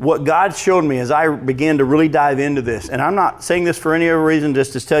now, what God showed me as I began to really dive into this, and I'm not saying this for any other reason,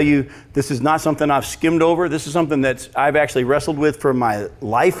 just to tell you this is not something I've skimmed over. This is something that I've actually wrestled with for my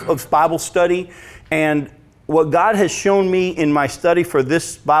life of Bible study. And what God has shown me in my study for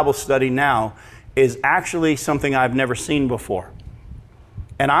this Bible study now is actually something I've never seen before.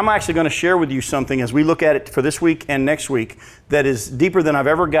 And I'm actually going to share with you something as we look at it for this week and next week that is deeper than I've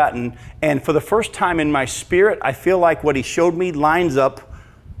ever gotten. And for the first time in my spirit, I feel like what he showed me lines up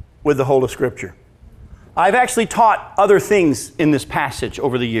with the whole of Scripture. I've actually taught other things in this passage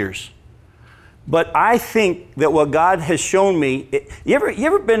over the years. But I think that what God has shown me, you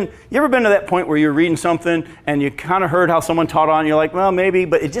ever been to that point where you're reading something and you kind of heard how someone taught on, and you're like, well, maybe,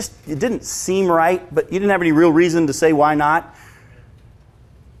 but it didn't seem right, but you didn't have any real reason to say why not?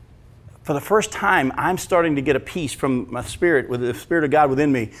 For the first time, I'm starting to get a peace from my spirit, with the Spirit of God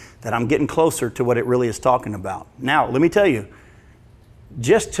within me, that I'm getting closer to what it really is talking about. Now, let me tell you,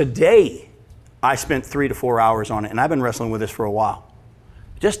 just today, I spent 3 to 4 hours on it, and I've been wrestling with this for a while.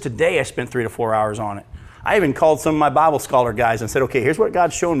 Just today, I spent 3 to 4 hours on it. I even called some of my Bible scholar guys and said, okay, here's what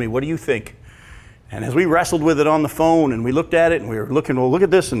God's shown me. What do you think? And as we wrestled with it on the phone and we looked at it and we were looking, well, look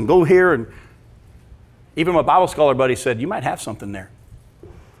at this and go here. And even my Bible scholar buddy said, you might have something there.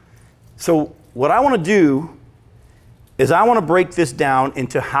 So what I want to do is I want to break this down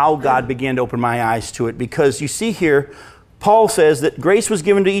into how God began to open my eyes to it. Because you see here, Paul says that grace was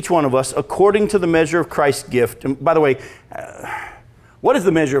given to each one of us according to the measure of Christ's gift. And by the way, what is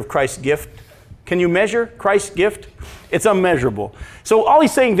the measure of Christ's gift? Can you measure Christ's gift? It's unmeasurable. So all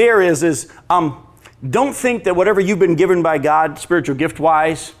he's saying there is don't think that whatever you've been given by God, spiritual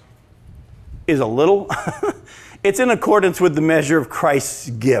gift-wise, is a little. It's in accordance with the measure of Christ's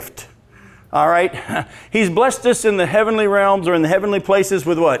gift. All right? He's blessed us in the heavenly realms or in the heavenly places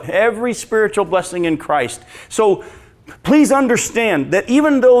with what? Every spiritual blessing in Christ. So please understand that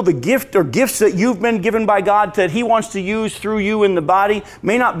even though the gift or gifts that you've been given by God that he wants to use through you in the body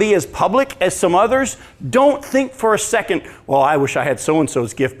may not be as public as some others, don't think for a second, well, I wish I had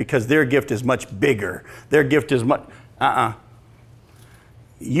so-and-so's gift because their gift is much bigger. Their gift is much...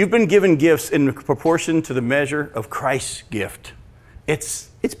 You've been given gifts in proportion to the measure of Christ's gift. It's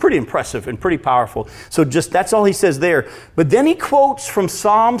pretty impressive and pretty powerful. So just that's all he says there. But then he quotes from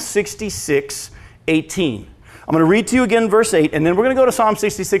Psalm 66:18. I'm going to read to you again verse 8, and then we're going to go to Psalm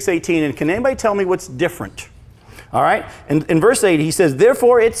 66:18. And can anybody tell me what's different? All right? And in verse 8, he says,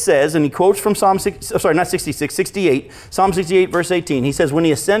 therefore it says, and he quotes from Psalm 68, Psalm 68, verse 18. He says, when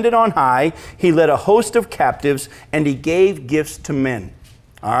he ascended on high, he led a host of captives, and he gave gifts to men.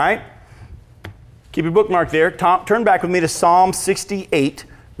 All right? Keep your bookmark there. Turn back with me to Psalm 68,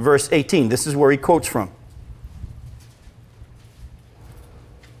 verse 18. This is where he quotes from.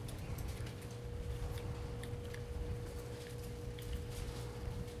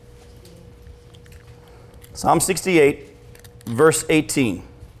 Psalm 68, verse 18. I'm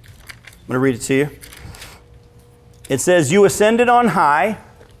going to read it to you. It says, you ascended on high,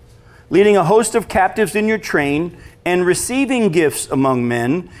 leading a host of captives in your train, and receiving gifts among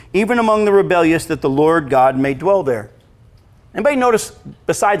men, even among the rebellious, that the Lord God may dwell there. Anybody notice,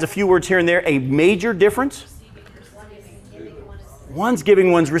 besides a few words here and there, a major difference? One's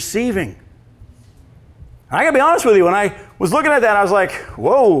giving, one's receiving. I got to be honest with you, when I was looking at that, I was like,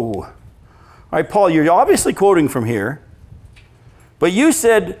 whoa. All right, Paul, you're obviously quoting from here, but you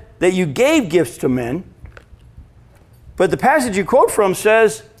said that you gave gifts to men, but the passage you quote from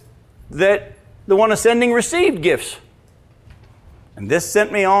says that the one ascending received gifts. And this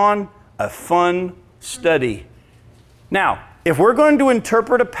sent me on a fun study. Now, if we're going to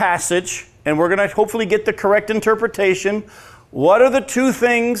interpret a passage, and we're going to hopefully get the correct interpretation, what are the two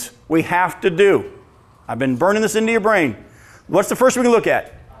things we have to do? I've been burning this into your brain. What's the first we can look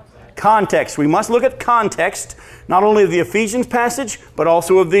at? Context. We must look at context, not only of the Ephesians passage, but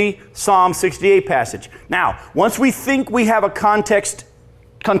also of the Psalm 68 passage. Now, once we think we have a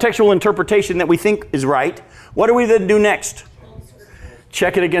contextual interpretation that we think is right, what do we then do next?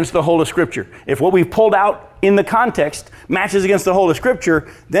 Check it against the whole of Scripture. If what we've pulled out in the context matches against the whole of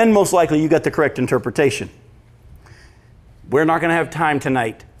Scripture, then most likely you got the correct interpretation. We're not going to have time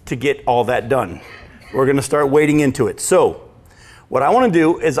tonight to get all that done. We're going to start wading into it. So, what I want to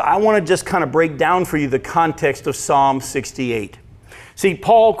do is I want to just kind of break down for you the context of Psalm 68. See,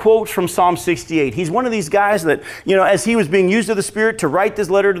 Paul quotes from Psalm 68. He's one of these guys that, as he was being used of the Spirit to write this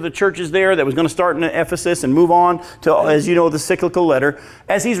letter to the churches there that was going to start in Ephesus and move on to, as you know, the cyclical letter.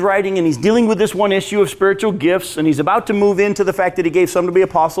 As he's writing and he's dealing with this one issue of spiritual gifts, and he's about to move into the fact that he gave some to be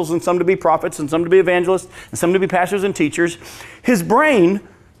apostles and some to be prophets and some to be evangelists and some to be pastors and teachers, his brain,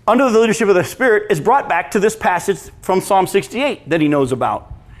 under the leadership of the Spirit, is brought back to this passage from Psalm 68 that he knows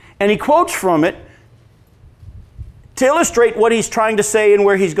about. And he quotes from it to illustrate what he's trying to say and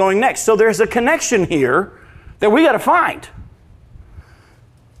where he's going next. So there's a connection here that we got to find.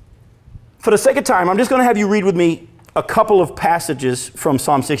 For the sake of time, I'm just going to have you read with me a couple of passages from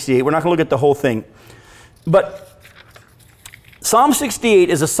Psalm 68. We're not going to look at the whole thing. But Psalm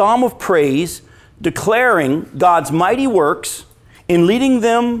 68 is a psalm of praise declaring God's mighty works in leading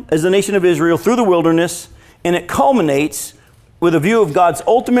them as the nation of Israel through the wilderness, and it culminates with a view of God's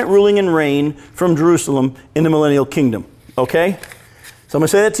ultimate ruling and reign from Jerusalem in the millennial kingdom. Okay? So I'm going to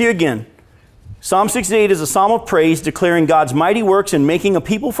say that to you again. Psalm 68 is a psalm of praise declaring God's mighty works in making a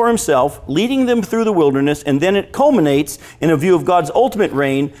people for himself, leading them through the wilderness, and then it culminates in a view of God's ultimate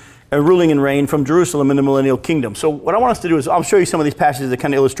reign, ruling and reign from Jerusalem in the millennial kingdom. So what I want us to do is I'll show you some of these passages that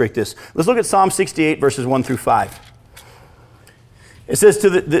kind of illustrate this. Let's look at Psalm 68, verses 1 through 5. It says to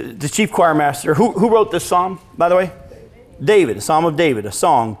the chief choir master, who wrote this psalm, by the way? David, a psalm of David, a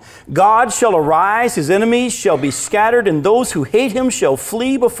song. God shall arise, his enemies shall be scattered, and those who hate him shall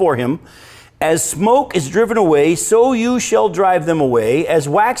flee before him. As smoke is driven away, so you shall drive them away. As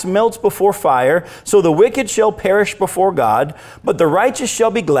wax melts before fire, so the wicked shall perish before God. But the righteous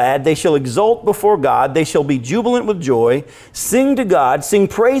shall be glad, they shall exult before God, they shall be jubilant with joy. Sing to God, sing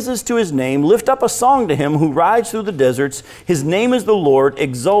praises to his name, lift up a song to him who rides through the deserts. His name is the Lord,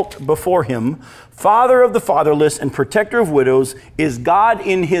 exult before him. Father of the fatherless and protector of widows is God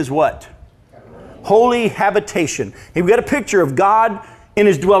in his what? Holy habitation. We've got a picture of God in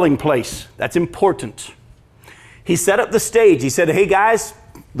his dwelling place. That's important. He set up the stage. He said, hey guys,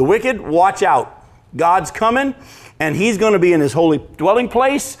 the wicked, watch out. God's coming, and he's going to be in his holy dwelling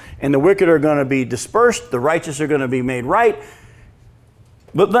place, and the wicked are going to be dispersed. The righteous are going to be made right.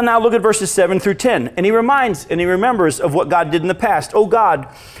 But then now look at verses 7 through 10. And he remembers of what God did in the past. Oh God,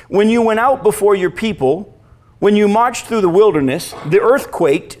 when you went out before your people, when you marched through the wilderness, the earth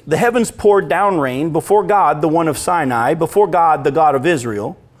quaked, the heavens poured down rain before God, the one of Sinai, before God, the God of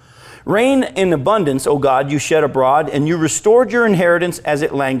Israel. Rain in abundance, O God, you shed abroad, and you restored your inheritance as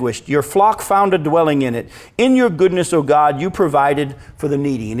it languished. Your flock found a dwelling in it. In your goodness, O God, you provided for the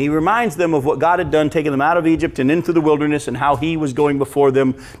needy. And he reminds them of what God had done, taking them out of Egypt and into the wilderness, and how he was going before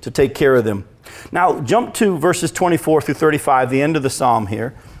them to take care of them. Now, jump to verses 24 through 35, the end of the psalm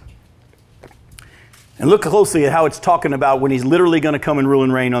here. And look closely at how it's talking about when he's literally going to come and rule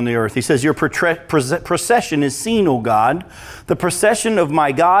and reign on the earth. He says, your procession is seen, O God, the procession of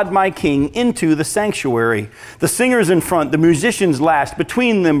my God, my King, into the sanctuary. The singers in front, the musicians last,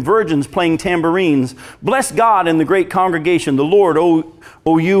 between them virgins playing tambourines. Bless God in the great congregation, the Lord,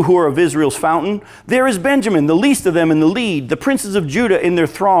 O you who are of Israel's fountain. There is Benjamin, the least of them in the lead, the princes of Judah in their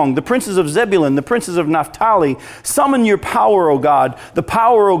throng, the princes of Zebulun, the princes of Naphtali. Summon your power, O God, the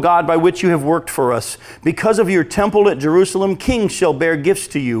power, O God, by which you have worked for us. Because of your temple at Jerusalem, kings shall bear gifts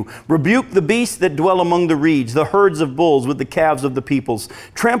to you. Rebuke the beasts that dwell among the reeds, the herds of bulls with the calves of the peoples.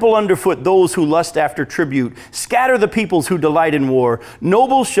 Trample underfoot those who lust after tribute. Scatter the peoples who delight in war.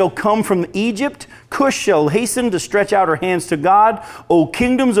 Nobles shall come from Egypt. Cush shall hasten to stretch out her hands to God. O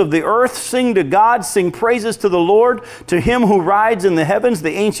kingdoms of the earth, sing to God, sing praises to the Lord. To him who rides in the heavens,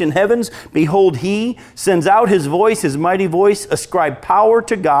 the ancient heavens, behold, he sends out his voice, his mighty voice. Ascribe power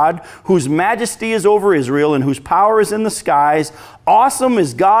to God, whose majesty is over Israel and whose power is in the skies. Awesome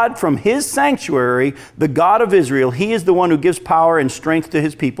is God from his sanctuary, the God of Israel. He is the one who gives power and strength to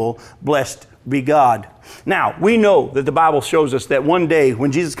his people. Blessed be God. Now, we know that the Bible shows us that one day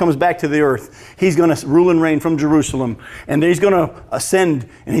when Jesus comes back to the earth, he's going to rule and reign from Jerusalem, and he's going to ascend,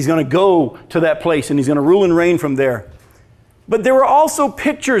 and he's going to go to that place, and he's going to rule and reign from there. But there were also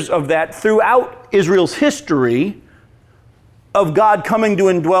pictures of that throughout Israel's history of God coming to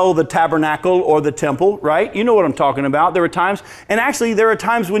indwell the tabernacle or the temple, right? You know what I'm talking about. There were times, and actually there are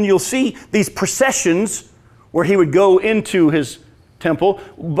times when you'll see these processions where he would go into his temple.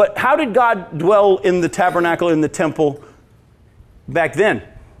 But how did God dwell in the tabernacle, in the temple back then?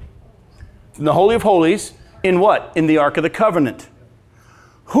 In the Holy of Holies, in what? In the Ark of the Covenant.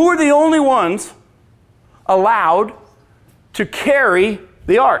 Who are the only ones allowed to carry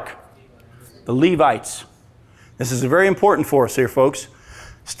the Ark? The Levites. This is very important for us here, folks.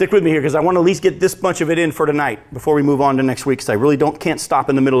 Stick with me here because I want to at least get this much of it in for tonight before we move on to next week, because I really can't stop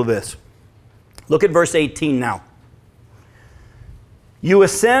in the middle of this. Look at verse 18 now. You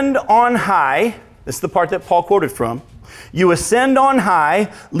ascend on high. This is the part that Paul quoted from. You ascend on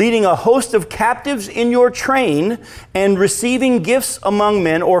high, leading a host of captives in your train and receiving gifts among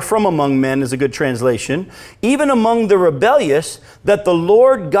men, or from among men is a good translation, even among the rebellious, that the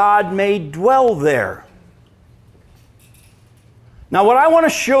Lord God may dwell there. Now, what I want to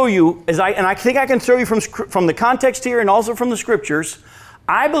show you is, I think I can show you from the context here and also from the scriptures,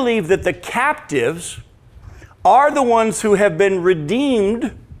 I believe that the captives are the ones who have been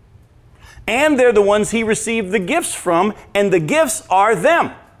redeemed, and they're the ones he received the gifts from, and the gifts are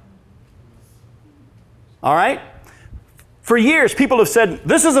them. All right? For years, people have said,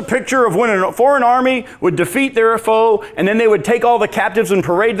 this is a picture of when a foreign army would defeat their foe, and then they would take all the captives and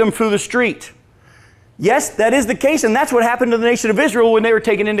parade them through the street. Yes, that is the case, and that's what happened to the nation of Israel when they were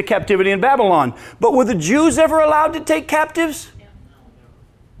taken into captivity in Babylon. But were the Jews ever allowed to take captives?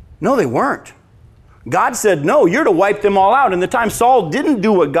 No, they weren't. God said, no, you're to wipe them all out. And the time Saul didn't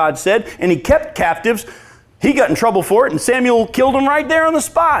do what God said, and he kept captives, he got in trouble for it, and Samuel killed him right there on the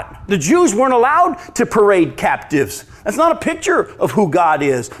spot. The Jews weren't allowed to parade captives. That's not a picture of who God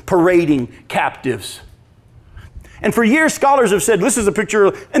is, parading captives. And for years, scholars have said, this is a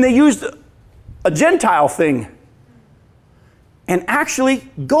picture, and they used a Gentile thing. And actually,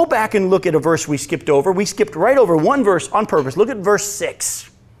 go back and look at a verse we skipped over. We skipped right over one verse on purpose. Look at verse 6.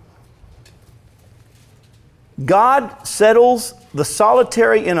 God settles the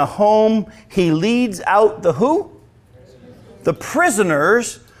solitary in a home. He leads out the who? The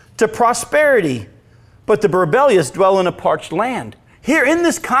prisoners to prosperity. But the rebellious dwell in a parched land. Here in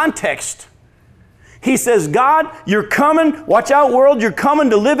this context, he says, God, you're coming. Watch out, world. You're coming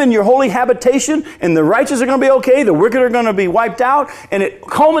to live in your holy habitation, and the righteous are going to be okay. The wicked are going to be wiped out. And it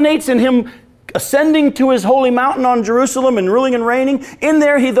culminates in him ascending to his holy mountain on Jerusalem and ruling and reigning. In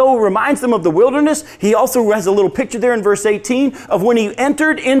there, he, though, reminds them of the wilderness. He also has a little picture there in verse 18 of when he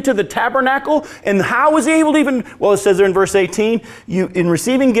entered into the tabernacle. And how was he able to even, well, it says there in verse 18, in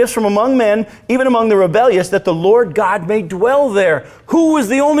receiving gifts from among men, even among the rebellious, that the Lord God may dwell there. Who was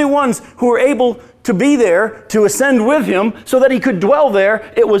the only ones who were able to be there, to ascend with him, so that he could dwell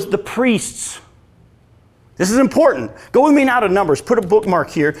there? It was the priests. This is important. Go with me now to Numbers. Put a bookmark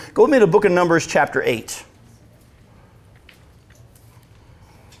here. Go with me to the book of Numbers, chapter 8.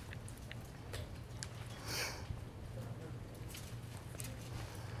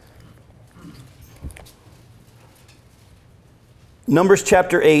 Numbers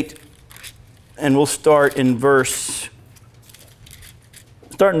chapter 8, and we'll start in verse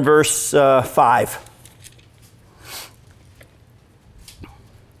 5.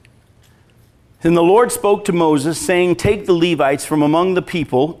 Then the Lord spoke to Moses, saying, take the Levites from among the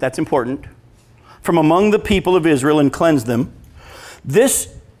people, that's important, from among the people of Israel and cleanse them.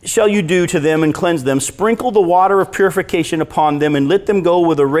 This shall you do to them and cleanse them. Sprinkle the water of purification upon them and let them go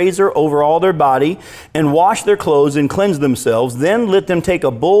with a razor over all their body and wash their clothes and cleanse themselves. Then let them take a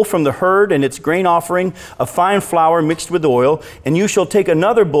bull from the herd and its grain offering of fine flour mixed with oil. And you shall take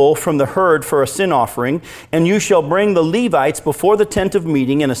another bull from the herd for a sin offering. And you shall bring the Levites before the tent of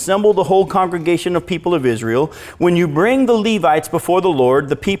meeting and assemble the whole congregation of people of Israel. When you bring the Levites before the Lord,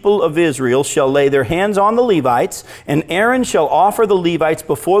 the people of Israel shall lay their hands on the Levites, and Aaron shall offer the Levites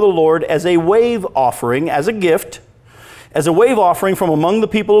before the Lord as a wave offering, as a gift, as a wave offering from among the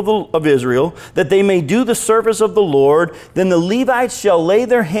people of Israel, that they may do the service of the Lord. Then the Levites shall lay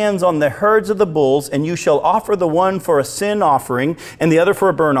their hands on the herds of the bulls, and you shall offer the one for a sin offering and the other for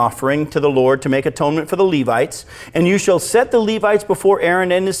a burnt offering to the Lord to make atonement for the Levites. And you shall set the Levites before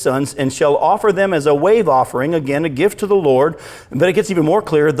Aaron and his sons, and shall offer them as a wave offering, again a gift to the Lord. But it gets even more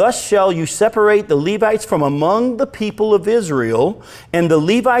clear. Thus shall you separate the Levites from among the people of Israel, and the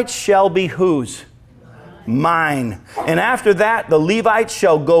Levites shall be whose? Mine. And after that, the Levites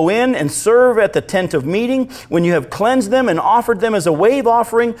shall go in and serve at the tent of meeting when you have cleansed them and offered them as a wave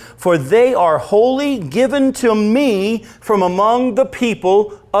offering, for they are holy, given to me from among the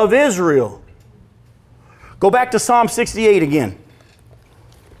people of Israel. Go back to Psalm 68 again.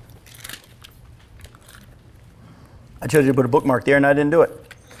 I told you to put a bookmark there and I didn't do it.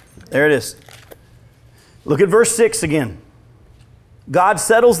 There it is. Look at verse 6 again. God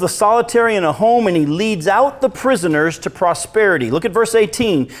settles the solitary in a home and he leads out the prisoners to prosperity. Look at verse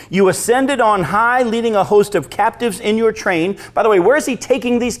 18. You ascended on high, leading a host of captives in your train. By the way, where is he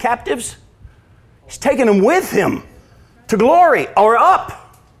taking these captives? He's taking them with him to glory or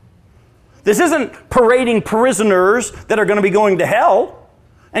up. This isn't parading prisoners that are going to be going to hell.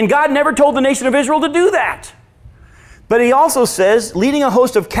 And God never told the nation of Israel to do that. But he also says, leading a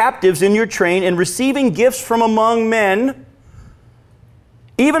host of captives in your train and receiving gifts from among men,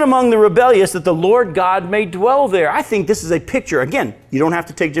 even among the rebellious, that the Lord God may dwell there. I think this is a picture. Again, you don't have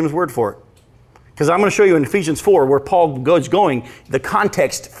to take Jim's word for it. Because I'm going to show you in Ephesians 4 where Paul goes going, the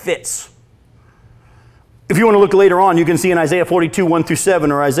context fits. If you want to look later on, you can see in Isaiah 42, 1 through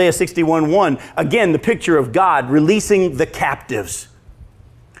 7, or Isaiah 61, 1, again, the picture of God releasing the captives.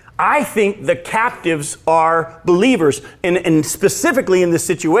 I think the captives are believers. And specifically in this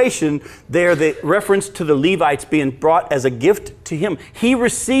situation, they're the reference to the Levites being brought as a gift to him. He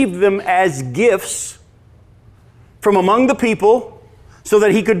received them as gifts from among the people so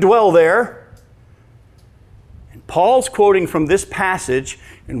that he could dwell there. And Paul's quoting from this passage,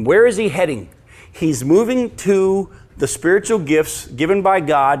 and where is he heading? He's moving to the spiritual gifts given by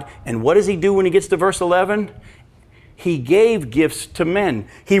God. And what does he do when he gets to verse 11? He gave gifts to men.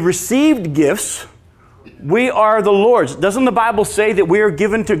 He received gifts. We are the Lord's. Doesn't the Bible say that we are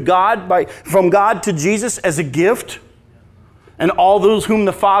given to God from God to Jesus as a gift? And all those whom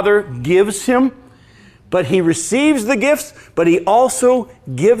the Father gives him. But he receives the gifts, but he also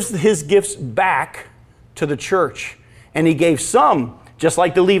gives his gifts back to the church. And he gave some, just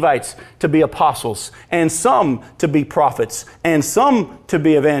like the Levites, to be apostles, and some to be prophets, and some to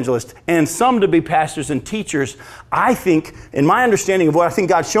be evangelists, and some to be pastors and teachers. I think, in my understanding of what I think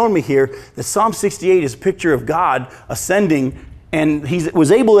God's shown me here, that Psalm 68 is a picture of God ascending, and he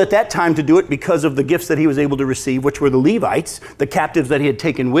was able at that time to do it because of the gifts that he was able to receive, which were the Levites, the captives that he had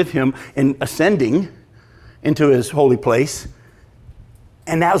taken with him in ascending into his holy place.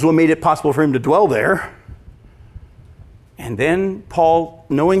 And that was what made it possible for him to dwell there. And then Paul,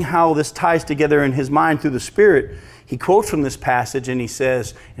 knowing how this ties together in his mind through the Spirit, he quotes from this passage and he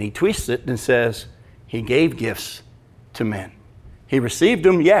says, and he twists it and says, he gave gifts to men. He received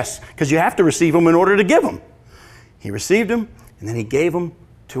them, yes, because you have to receive them in order to give them. He received them and then he gave them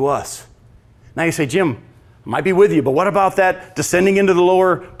to us. Now you say, Jim, I might be with you, but what about that descending into the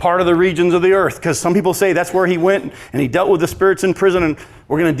lower part of the regions of the earth? Because some people say that's where he went and he dealt with the spirits in prison, and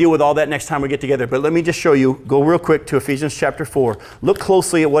we're going to deal with all that next time we get together. But let me just show you, go real quick to Ephesians chapter 4. Look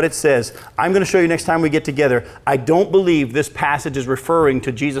closely at what it says. I'm going to show you next time we get together. I don't believe this passage is referring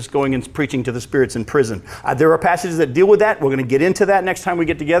to Jesus going and preaching to the spirits in prison. There are passages that deal with that. We're going to get into that next time we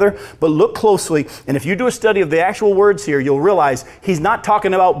get together. But look closely, and if you do a study of the actual words here, you'll realize he's not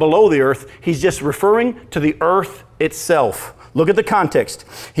talking about below the earth. He's just referring to the earth itself. Look at the context.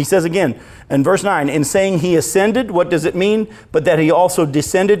 He says again in verse 9, in saying he ascended, what does it mean? But that he also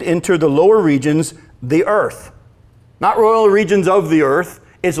descended into the lower regions, the earth. Not royal regions of the earth,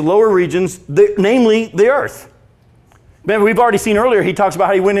 it's lower regions, namely the earth. Remember, we've already seen earlier, he talks about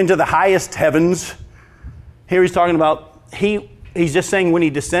how he went into the highest heavens. Here he's talking about, he's just saying when he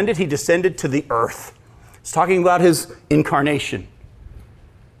descended to the earth. He's talking about his incarnation.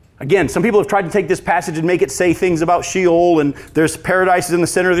 Again, some people have tried to take this passage and make it say things about Sheol and there's paradises in the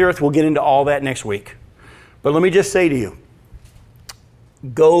center of the earth. We'll get into all that next week. But let me just say to you,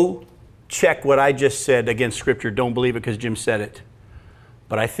 go check what I just said against Scripture. Don't believe it because Jim said it.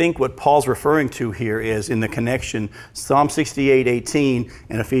 But I think what Paul's referring to here is in the connection, Psalm 68:18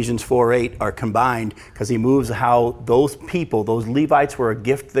 and Ephesians 4:8 are combined because he moves how those people, those Levites, were a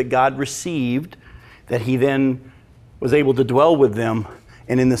gift that God received, that he then was able to dwell with them.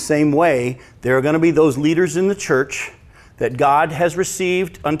 And in the same way, there are going to be those leaders in the church that God has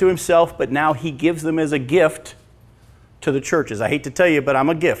received unto himself, but now he gives them as a gift to the churches. I hate to tell you, but I'm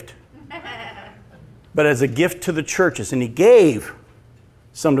a gift. But as a gift to the churches. And he gave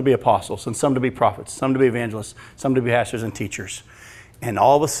some to be apostles, and some to be prophets, some to be evangelists, some to be pastors and teachers. And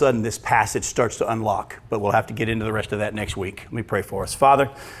all of a sudden, this passage starts to unlock. But we'll have to get into the rest of that next week. Let me pray for us. Father,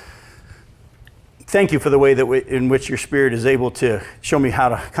 thank you for the way that in which your Spirit is able to show me how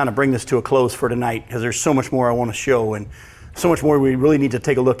to kind of bring this to a close for tonight, because there's so much more I want to show and so much more we really need to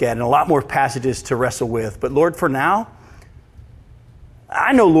take a look at and a lot more passages to wrestle with. But Lord, for now,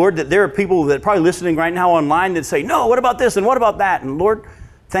 I know, Lord, that there are people that are probably listening right now online that say, no, what about this and what about that? And Lord,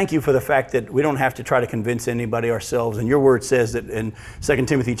 thank you for the fact that we don't have to try to convince anybody ourselves. And your word says that in 2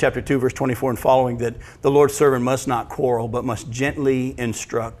 Timothy chapter 2, verse 24 and following, that the Lord's servant must not quarrel, but must gently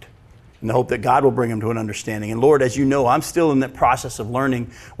instruct. in the hope that God will bring them to an understanding. And Lord, as you know, I'm still in that process of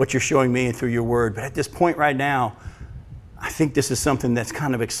learning what you're showing me through your word. But at this point right now, I think this is something that's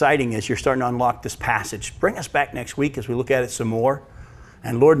kind of exciting as you're starting to unlock this passage. Bring us back next week as we look at it some more.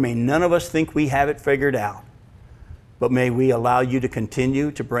 And Lord, may none of us think we have it figured out, but may we allow you to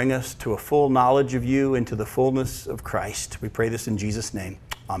continue to bring us to a full knowledge of you and to the fullness of Christ. We pray this in Jesus' name.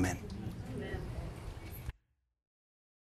 Amen.